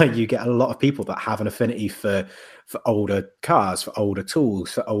why you get a lot of people that have an affinity for older cars, for older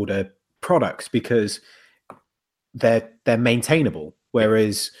tools, for older products, because they're maintainable,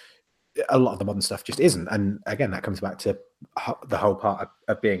 whereas a lot of the modern stuff just isn't. And again, that comes back to the whole part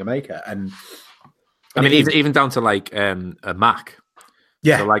of being a maker. And I mean, even down to like a Mac.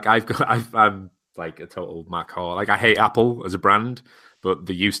 Yeah. So like I'm like a total Mac whore. Like, I hate Apple as a brand, but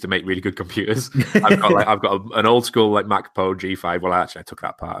they used to make really good computers. I've got an old school like Mac Pro G5. Well, actually, I took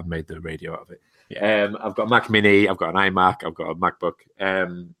that part and made the radio out of it. Yeah. I've got a Mac Mini. I've got an iMac. I've got a MacBook.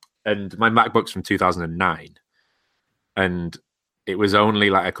 And my MacBook's from 2009, and it was only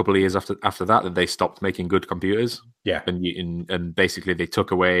like a couple of years after that they stopped making good computers. Yeah, and basically they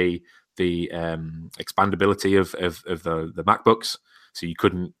took away the expandability of the MacBooks. So you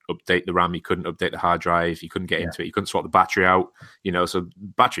couldn't update the RAM, you couldn't update the hard drive, you couldn't get into it, you couldn't swap the battery out. You know, so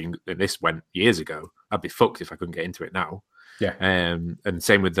battery, and this went years ago. I'd be fucked if I couldn't get into it now. Yeah. And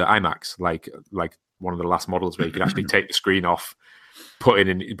same with the iMacs, like one of the last models where you could actually take the screen off, put in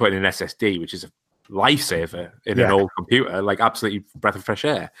an SSD, which is a lifesaver in an old computer, like absolutely breath of fresh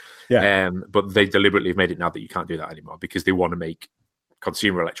air. Yeah. But they deliberately have made it now that you can't do that anymore, because they want to make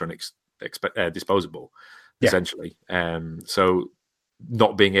consumer electronics disposable, essentially. So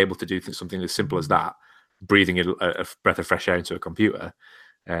not being able to do something as simple as that, breathing a breath of fresh air into a computer,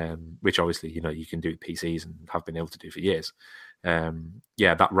 which obviously, you know, you can do with PCs and have been able to do for years.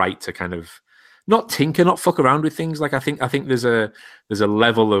 That right to kind of not tinker, not fuck around with things. Like, I think there's a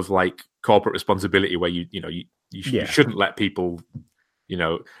level of like corporate responsibility where you shouldn't let people, you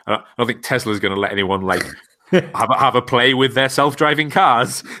know, I don't think Tesla's going to let anyone like have a play with their self-driving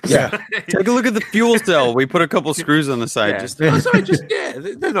cars. Yeah, take a look at the fuel cell. We put a couple screws on the side.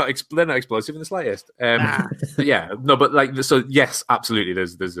 They're not explosive in the slightest. But like, so yes, absolutely.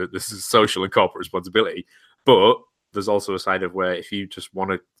 There's a social and corporate responsibility, but there's also a side of where if you just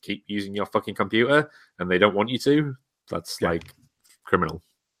want to keep using your fucking computer and they don't want you to, that's like criminal.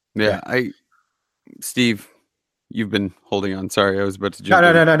 Yeah, Steve, you've been holding on. Sorry, I was about to jump.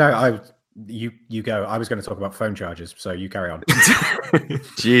 No. You go. I was going to talk about phone chargers, so you carry on.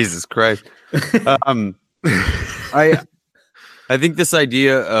 Jesus Christ. I think this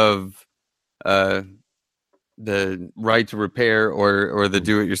idea of the right to repair or the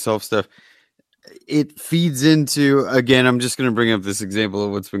do-it-yourself stuff, it feeds into, again, I'm just going to bring up this example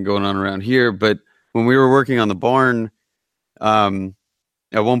of what's been going on around here. But when we were working on the barn, at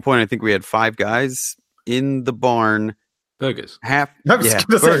one point, I think we had 5 guys in the barn. Burgers. Half, I was yeah,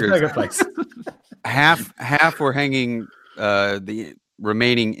 gonna say burgers. burger place. half were hanging the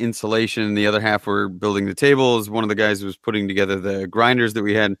remaining insulation, and the other half were building the tables. One of the guys was putting together the grinders that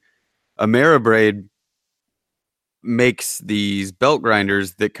we had. Ameribraid makes these belt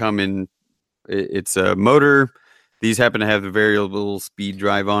grinders that come in. It's a motor. These happen to have the variable speed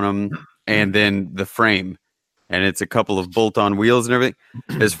drive on them, and then the frame, and it's a couple of bolt-on wheels and everything.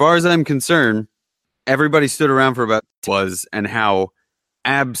 As far as I'm concerned, everybody stood around for about and how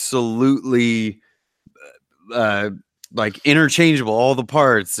absolutely like interchangeable all the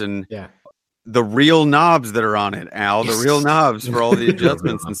parts and the real knobs that are on it, Al, the real knobs for all the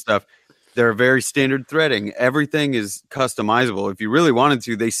adjustments and stuff. They're very standard threading. Everything is customizable. If you really wanted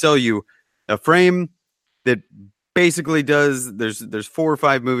to, they sell you a frame that basically does, there's 4 or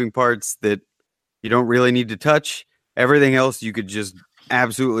 5 moving parts that you don't really need to touch. Everything else you could just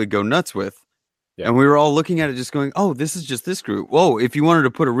absolutely go nuts with. Yeah. And we were all looking at it just going, oh, this is just this screw. Whoa, if you wanted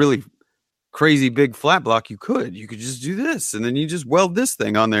to put a really crazy big flat block, you could just do this. And then you just weld this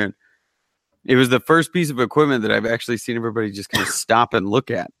thing on there. It was the first piece of equipment that I've actually seen everybody just kind of stop and look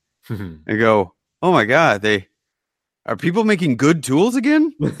at and go, oh my God, are people making good tools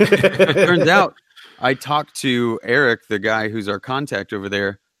again? Turns out I talked to Eric, the guy who's our contact over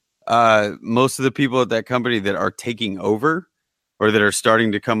there. Most of the people at that company that are taking over or that are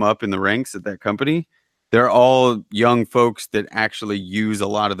starting to come up in the ranks at that company, they're all young folks that actually use a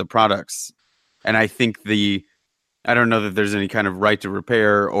lot of the products. And I think I don't know that there's any kind of right to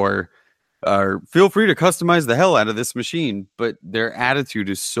repair or feel free to customize the hell out of this machine, but their attitude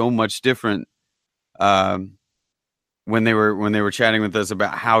is so much different. When they were chatting with us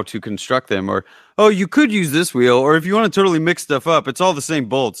about how to construct them, or, oh, you could use this wheel, or if you want to totally mix stuff up, it's all the same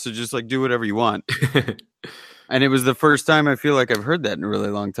bolts. So just like do whatever you want. And it was the first time I feel like I've heard that in a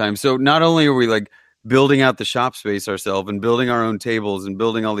really long time. So not only are we like building out the shop space ourselves and building our own tables and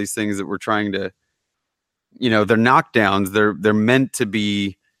building all these things that we're trying to, they're knockdowns. They're meant to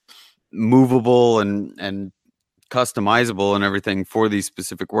be movable and customizable and everything for these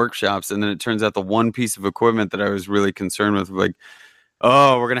specific workshops. And then it turns out the one piece of equipment that I was really concerned with, like,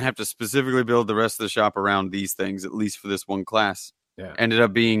 oh, we're going to have to specifically build the rest of the shop around these things, at least for this one class. Yeah. Ended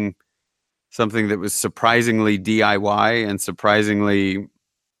up being something that was surprisingly DIY and surprisingly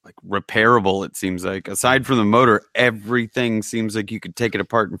like repairable. It seems like, aside from the motor, everything seems like you could take it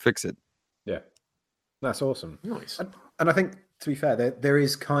apart and fix it. Yeah. That's awesome. Nice. And I think, to be fair, there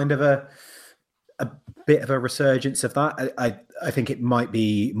is kind of a bit of a resurgence of that. I think it might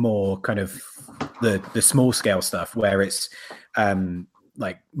be more kind of the small scale stuff where it's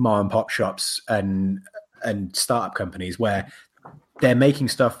like mom and pop shops and startup companies where they're making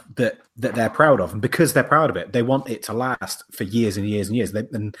stuff that they're proud of, and because they're proud of it, they want it to last for years and years and years.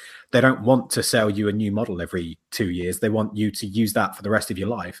 And they don't want to sell you a new model every 2 years. They want you to use that for the rest of your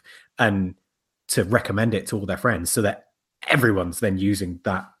life and to recommend it to all their friends, so that everyone's then using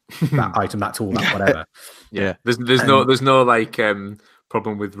that item, that tool, that whatever. Yeah, there's no like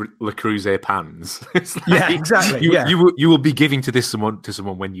problem with Le Creuset pans. It's like, yeah, exactly. You will be giving to someone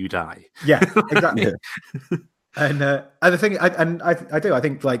when you die. Yeah, exactly. And the thing, I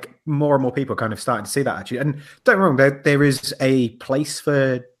think like more and more people are kind of starting to see that actually. And don't get me wrong, there is a place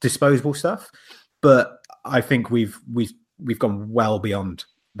for disposable stuff, but I think we've gone well beyond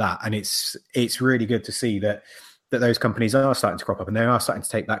that, and it's really good to see that those companies are starting to crop up and they are starting to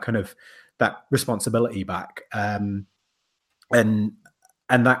take that kind of that responsibility back, and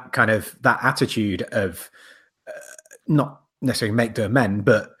that kind of that attitude of not necessarily make do amend,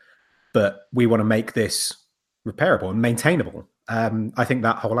 but we want to make this repairable and maintainable. I think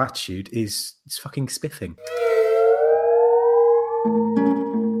that whole attitude is fucking spiffing.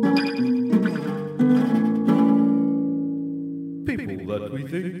 People that we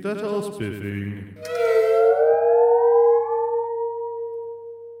think that are spiffing.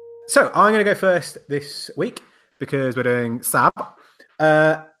 So I'm going to go first this week because we're doing Sab.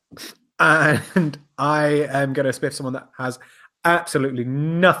 And I am going to spiff someone that has absolutely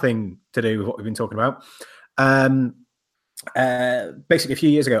nothing to do with what we've been talking about. Basically, a few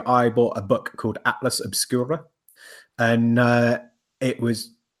years ago, I bought a book called Atlas Obscura. And that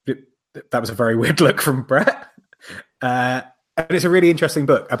was a very weird look from Brett. And it's a really interesting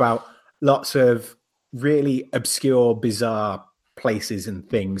book about lots of really obscure, bizarre places and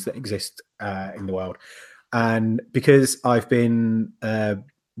things that exist in the world. And because I've been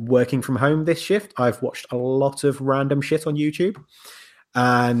working from home this shift, I've watched a lot of random shit on YouTube.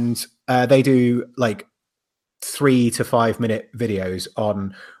 and they do like 3 to 5 minute videos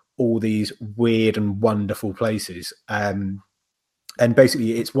on all these weird and wonderful places. And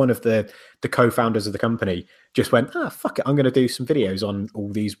basically, it's one of the co-founders of the company just went, fuck it, I'm going to do some videos on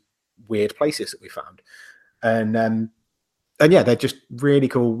all these weird places that we found. And yeah, they're just really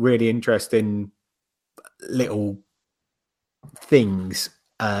cool, really interesting little things,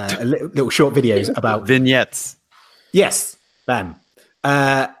 little short videos about vignettes. Yes, bam,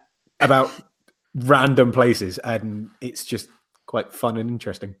 about random places, and it's just quite fun and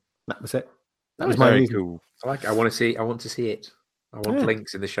interesting. That was it. That was my Very reason. cool. I want to see it. I want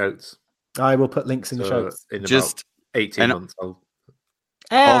links in the shows. I will put links in the show. In Just about 18 months.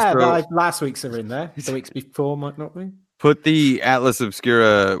 Also, last week's are in there. The weeks before might not be. Put the Atlas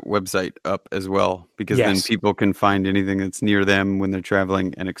Obscura website up as well, because then Yes. people can find anything that's near them when they're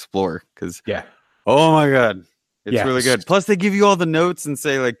traveling and explore. Because Yeah. oh my god, it's Yes. really good. Plus, they give you all the notes and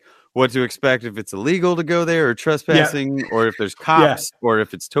say like what to expect if it's illegal to go there or trespassing, or if there's cops, or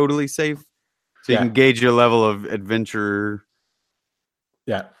if it's totally safe. So you Yeah. can gauge your level of adventure.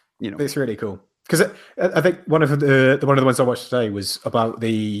 Yeah. You know, It's really cool. Because I think one of the ones I watched today was about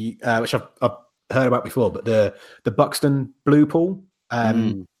the which I've heard about before, but the Buxton Blue Pool,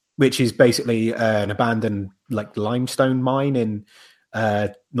 which is basically an abandoned like limestone mine in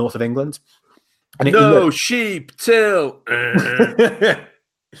north of England. And it sheep till.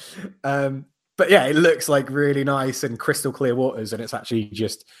 but yeah, it looks like really nice and crystal clear waters, and it's actually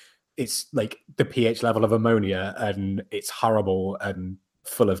just it's like the pH level of ammonia, and it's horrible and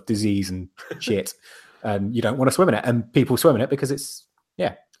full of disease and shit, and you don't want to swim in it, and people swim in it because it's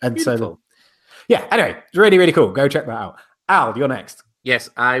and Beautiful. so yeah. Anyway, it's really really cool. Go check that out. Al, you're next. Yes,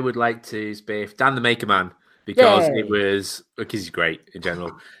 I would like to spiff Dan the Maker Man, because Yay. it was because he's great in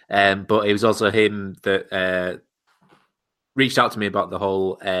general, but it was also him that reached out to me about the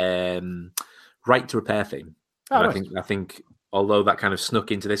whole right to repair thing. Oh, And nice. I think although that kind of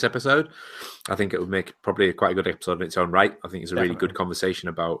snuck into this episode, I think it would make probably quite a good episode in its own right. I think it's a really Definitely. good conversation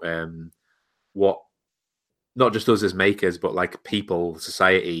about what not just us as makers, but like people,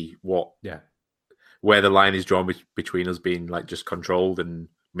 society, where the line is drawn between us being like just controlled and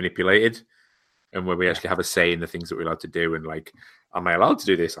manipulated, and where we actually have a say in the things that we're allowed to do. And like, am I allowed to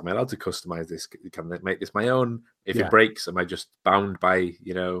do this? Am I allowed to customize this? Can I make this my own? If it breaks, am I just bound by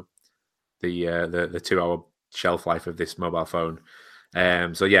the 2-hour shelf life of this mobile phone?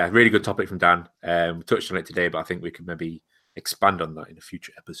 So yeah, really good topic from Dan. We touched on it today, but I think we could maybe expand on that in a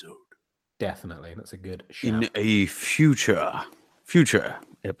future episode. Definitely, that's a good shout. in a future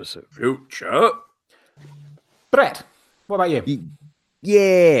episode. Future. Brett, what about you?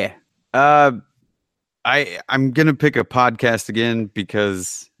 Yeah. I'm gonna pick a podcast again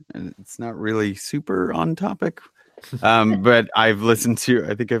because it's not really super on topic. But I think I've listened to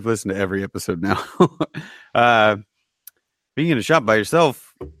every episode now. Being in a shop by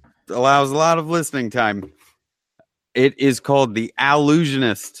yourself allows a lot of listening time. It is called The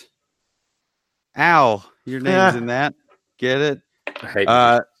Allusionist. Al, your name's in that. Get it? I hate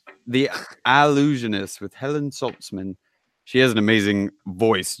The Allusionist with Helen Saltzman. She has an amazing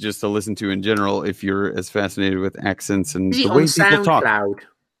voice just to listen to in general if you're as fascinated with accents and the way people talk.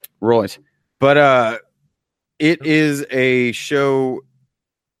 Right. But it is a show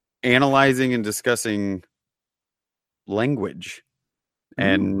analyzing and discussing language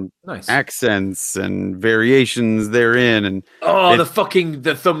and Nice. accents and variations therein. And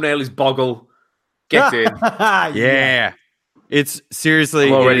the thumbnail is Boggle. Get in. yeah, it's seriously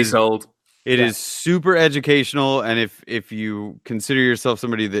I'm already it is- sold. It is super educational, and if you consider yourself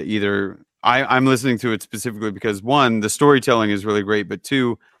somebody that either I'm listening to it specifically because one, the storytelling is really great, but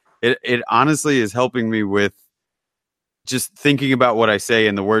two, it honestly is helping me with just thinking about what I say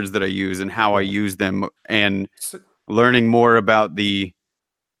and the words that I use and how I use them, and learning more about the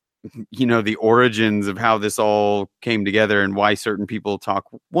origins of how this all came together and why certain people talk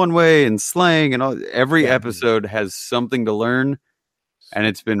one way and slang and all. Every episode has something to learn. And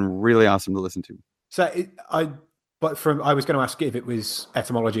it's been really awesome to listen to. So I was going to ask if it was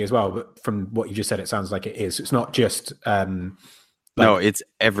etymology as well, but from what you just said, it sounds like it is. It's not just. No, it's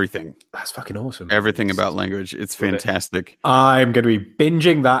everything. That's fucking awesome. Everything about language. It's fantastic. I'm going to be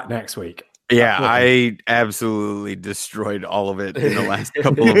binging that next week. Yeah, I absolutely destroyed all of it in the last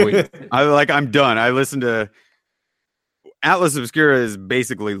couple of weeks. I'm done. I listened to Atlas Obscura is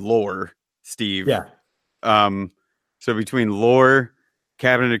basically lore, Steve. Yeah. So between lore,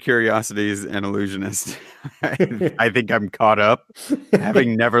 Cabinet of Curiosities, and Illusionist, I think I'm caught up.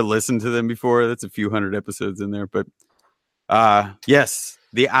 Having never listened to them before, that's a few hundred episodes in there. But yes,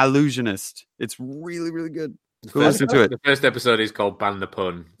 The Illusionist. It's really, really good. Go listen to it. The first episode is called Ban the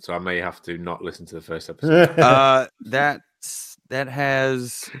Pun, so I may have to not listen to the first episode. That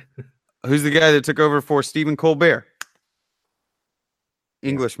has who's the guy that took over for Stephen Colbert?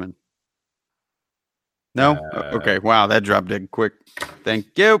 Englishman. No? Okay. Wow, that dropped dead quick.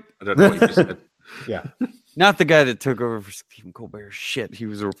 Thank you. I don't know what you just said. Yeah. Not the guy that took over for Stephen Colbert. Shit, he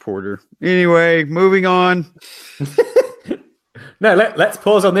was a reporter. Anyway, moving on. No, let's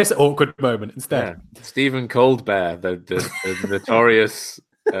pause on this awkward moment instead. Yeah. Stephen Coldbear, the notorious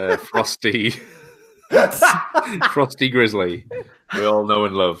Frosty Grizzly, we all know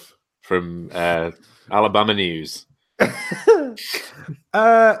and love from Alabama News.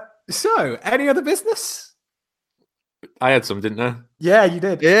 So, any other business? I had some, didn't I? Yeah, you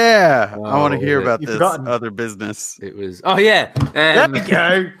did. Yeah, Oh, I want to hear yeah. about You've this forgotten. other business. It was. Oh yeah. There we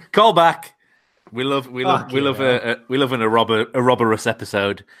go. Call back. We love an Ouroboros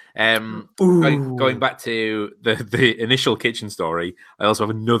episode. Going back to the initial kitchen story, I also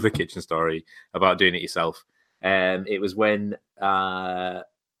have another kitchen story about doing it yourself. It was when my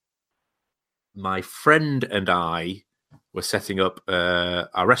friend and I were setting up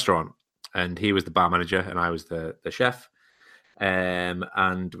our restaurant, and he was the bar manager and I was the chef.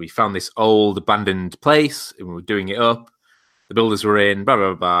 And we found this old abandoned place and we were doing it up. The builders were in, blah,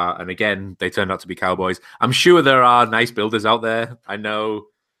 blah, blah. And again, they turned out to be cowboys. I'm sure there are nice builders out there. I know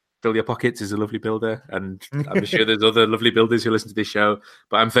Fill Your Pockets is a lovely builder. And I'm sure there's other lovely builders who listen to this show.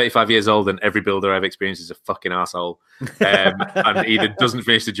 But I'm 35 years old and every builder I've experienced is a fucking arsehole. And either doesn't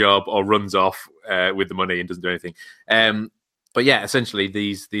finish the job or runs off with the money and doesn't do anything. But yeah, essentially,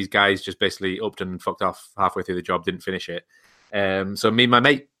 these guys just basically upped and fucked off halfway through the job, didn't finish it. So me and my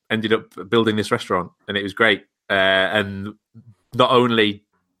mate ended up building this restaurant and it was great. And not only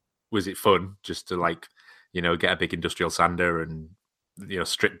was it fun just to get a big industrial sander and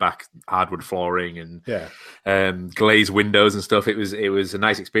strip back hardwood flooring and glazed windows and stuff. It was a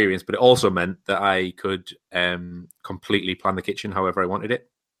nice experience, but it also meant that I could completely plan the kitchen however I wanted it.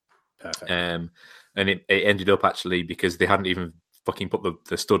 Perfect. And it ended up actually, because they hadn't even fucking put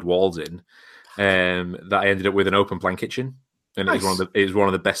the stud walls in, that I ended up with an open plan kitchen. And nice. It was one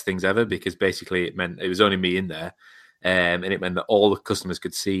of the best things ever, because basically it meant it was only me in there, and it meant that all the customers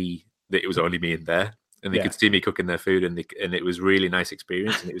could see that it was only me in there, and they could see me cooking their food, and it was really nice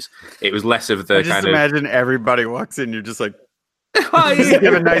experience. And it was less of the I just kind of imagine everybody walks in, you're just like, hi, just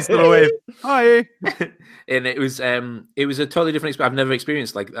give a nice little wave, hi. And it was a totally different experience. I've never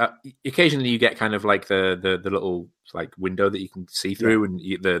experienced like that. Occasionally you get kind of like the little like window that you can see through, and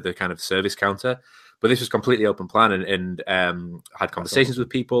the kind of service counter. But this was completely open plan, and had conversations with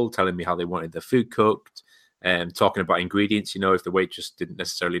people telling me how they wanted their food cooked, and talking about ingredients. If the waitress didn't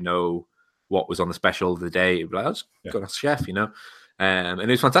necessarily know what was on the special of the day, it'd be like, I'll just go to the chef, and it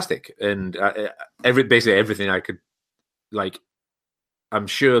was fantastic. And basically everything I could, like, I'm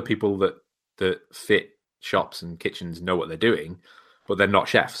sure people that fit shops and kitchens know what they're doing, but they're not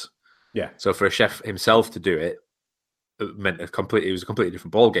chefs. Yeah. So for a chef himself to do it, it was a completely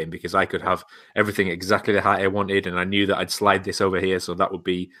different ball game, because I could have everything exactly the height I wanted, and I knew that I'd slide this over here, so that would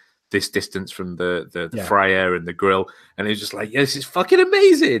be this distance from the fryer and the grill, and it was just like, this is fucking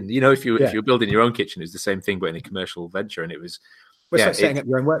amazing. If you're building your own kitchen, it's the same thing, but in a commercial venture, and it was like setting up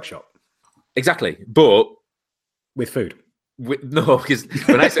your own workshop. Exactly, but with food. No, because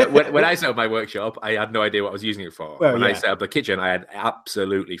when I set up my workshop, I had no idea what I was using it for. When I set up the kitchen, I had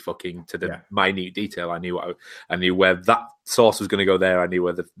absolutely fucking to the minute detail. I knew I knew where that sauce was going to go there. I knew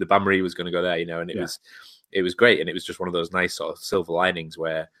where the bain-marie was going to go there. And it was great. And it was just one of those nice sort of silver linings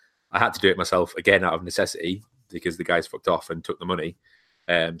where I had to do it myself again out of necessity, because the guys fucked off and took the money.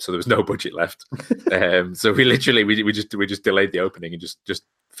 So there was no budget left. So we just delayed the opening and just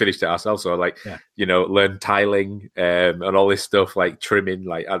finished it ourselves. So learned tiling and all this stuff, like trimming,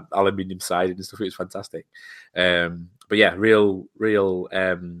 like aluminium siding and stuff. It was fantastic. But yeah, real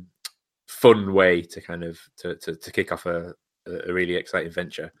fun way to kind of to kick off a really exciting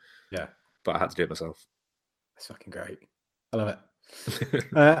venture. Yeah, but I had to do it myself. That's fucking great. I love it.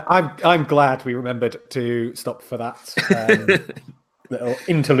 I'm glad we remembered to stop for that little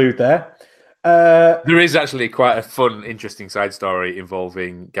interlude there. There is actually quite a fun, interesting side story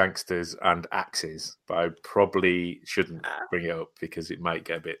involving gangsters and axes, but I probably shouldn't bring it up because it might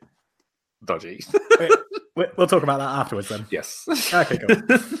get a bit dodgy. We'll talk about that afterwards then. Yes. Okay, cool.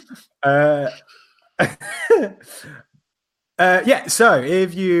 Yeah. So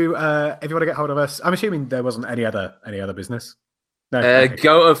if you want to get hold of us, I'm assuming there wasn't any other business. No. Okay.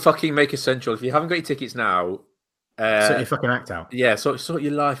 Go to fucking Make Essential. If you haven't got your tickets now, sort your fucking act out. Yeah, sort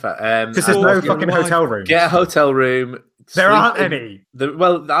your life out. Because there's no fucking hotel room. Get a hotel room. There aren't any.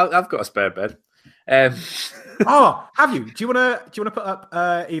 Well, I've got a spare bed. Oh, have you? Do you wanna put up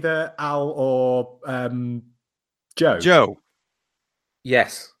either Al or Joe? Joe,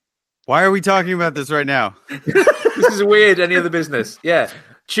 Yes. why are we talking about this right now? This is weird. Any other business? Yeah.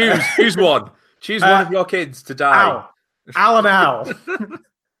 Choose one. Choose one of your kids to die. Al and Al.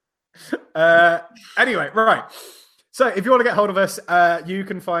 Anyway, right. So if you want to get hold of us, you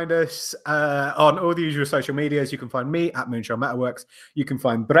can find us on all the usual social medias. You can find me at Moonshine Metalworks. You can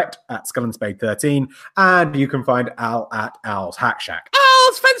find Brett at Skull and Spade 13. And you can find Al at Al's Hack Shack.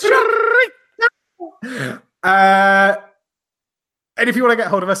 Al's Fence And if you want to get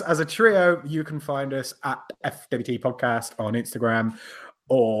hold of us as a trio, you can find us at FWT Podcast on Instagram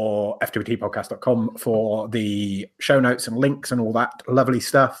or fwtpodcast.com for the show notes and links and all that lovely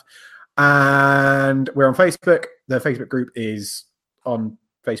stuff. And we're on Facebook. The Facebook group is on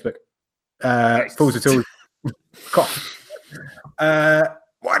Facebook. Fools of Tools.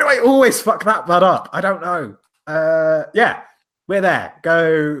 Why do I always fuck that up? I don't know. Yeah, we're there.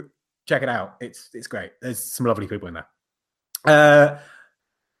 Go check it out. It's great. There's some lovely people in there.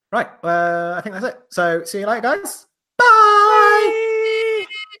 Right. I think that's it. So see you later, guys. Bye.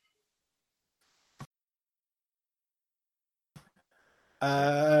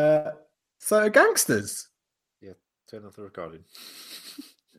 So gangsters. Yeah, turn off the recording.